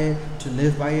apply it, to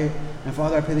live by it. And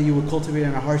Father, I pray that you would cultivate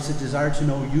in our hearts the desire to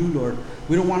know you, Lord.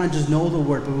 We don't want to just know the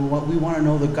word, but we want to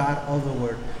know the God of the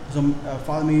word. So,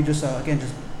 Father, may you just, again,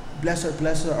 just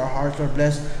bless our hearts, Lord.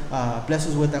 Bless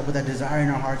us with that desire in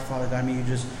our hearts, Father God. May you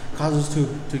just cause us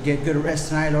to get good rest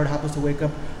tonight, Lord. Help us to wake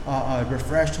up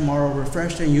refreshed tomorrow,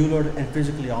 refreshed in you, Lord, and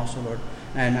physically also, Lord.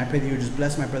 And I pray that you just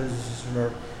bless my brothers and sisters,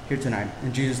 Lord, here tonight.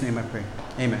 In Jesus' name I pray.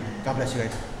 Amen. God bless you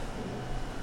guys.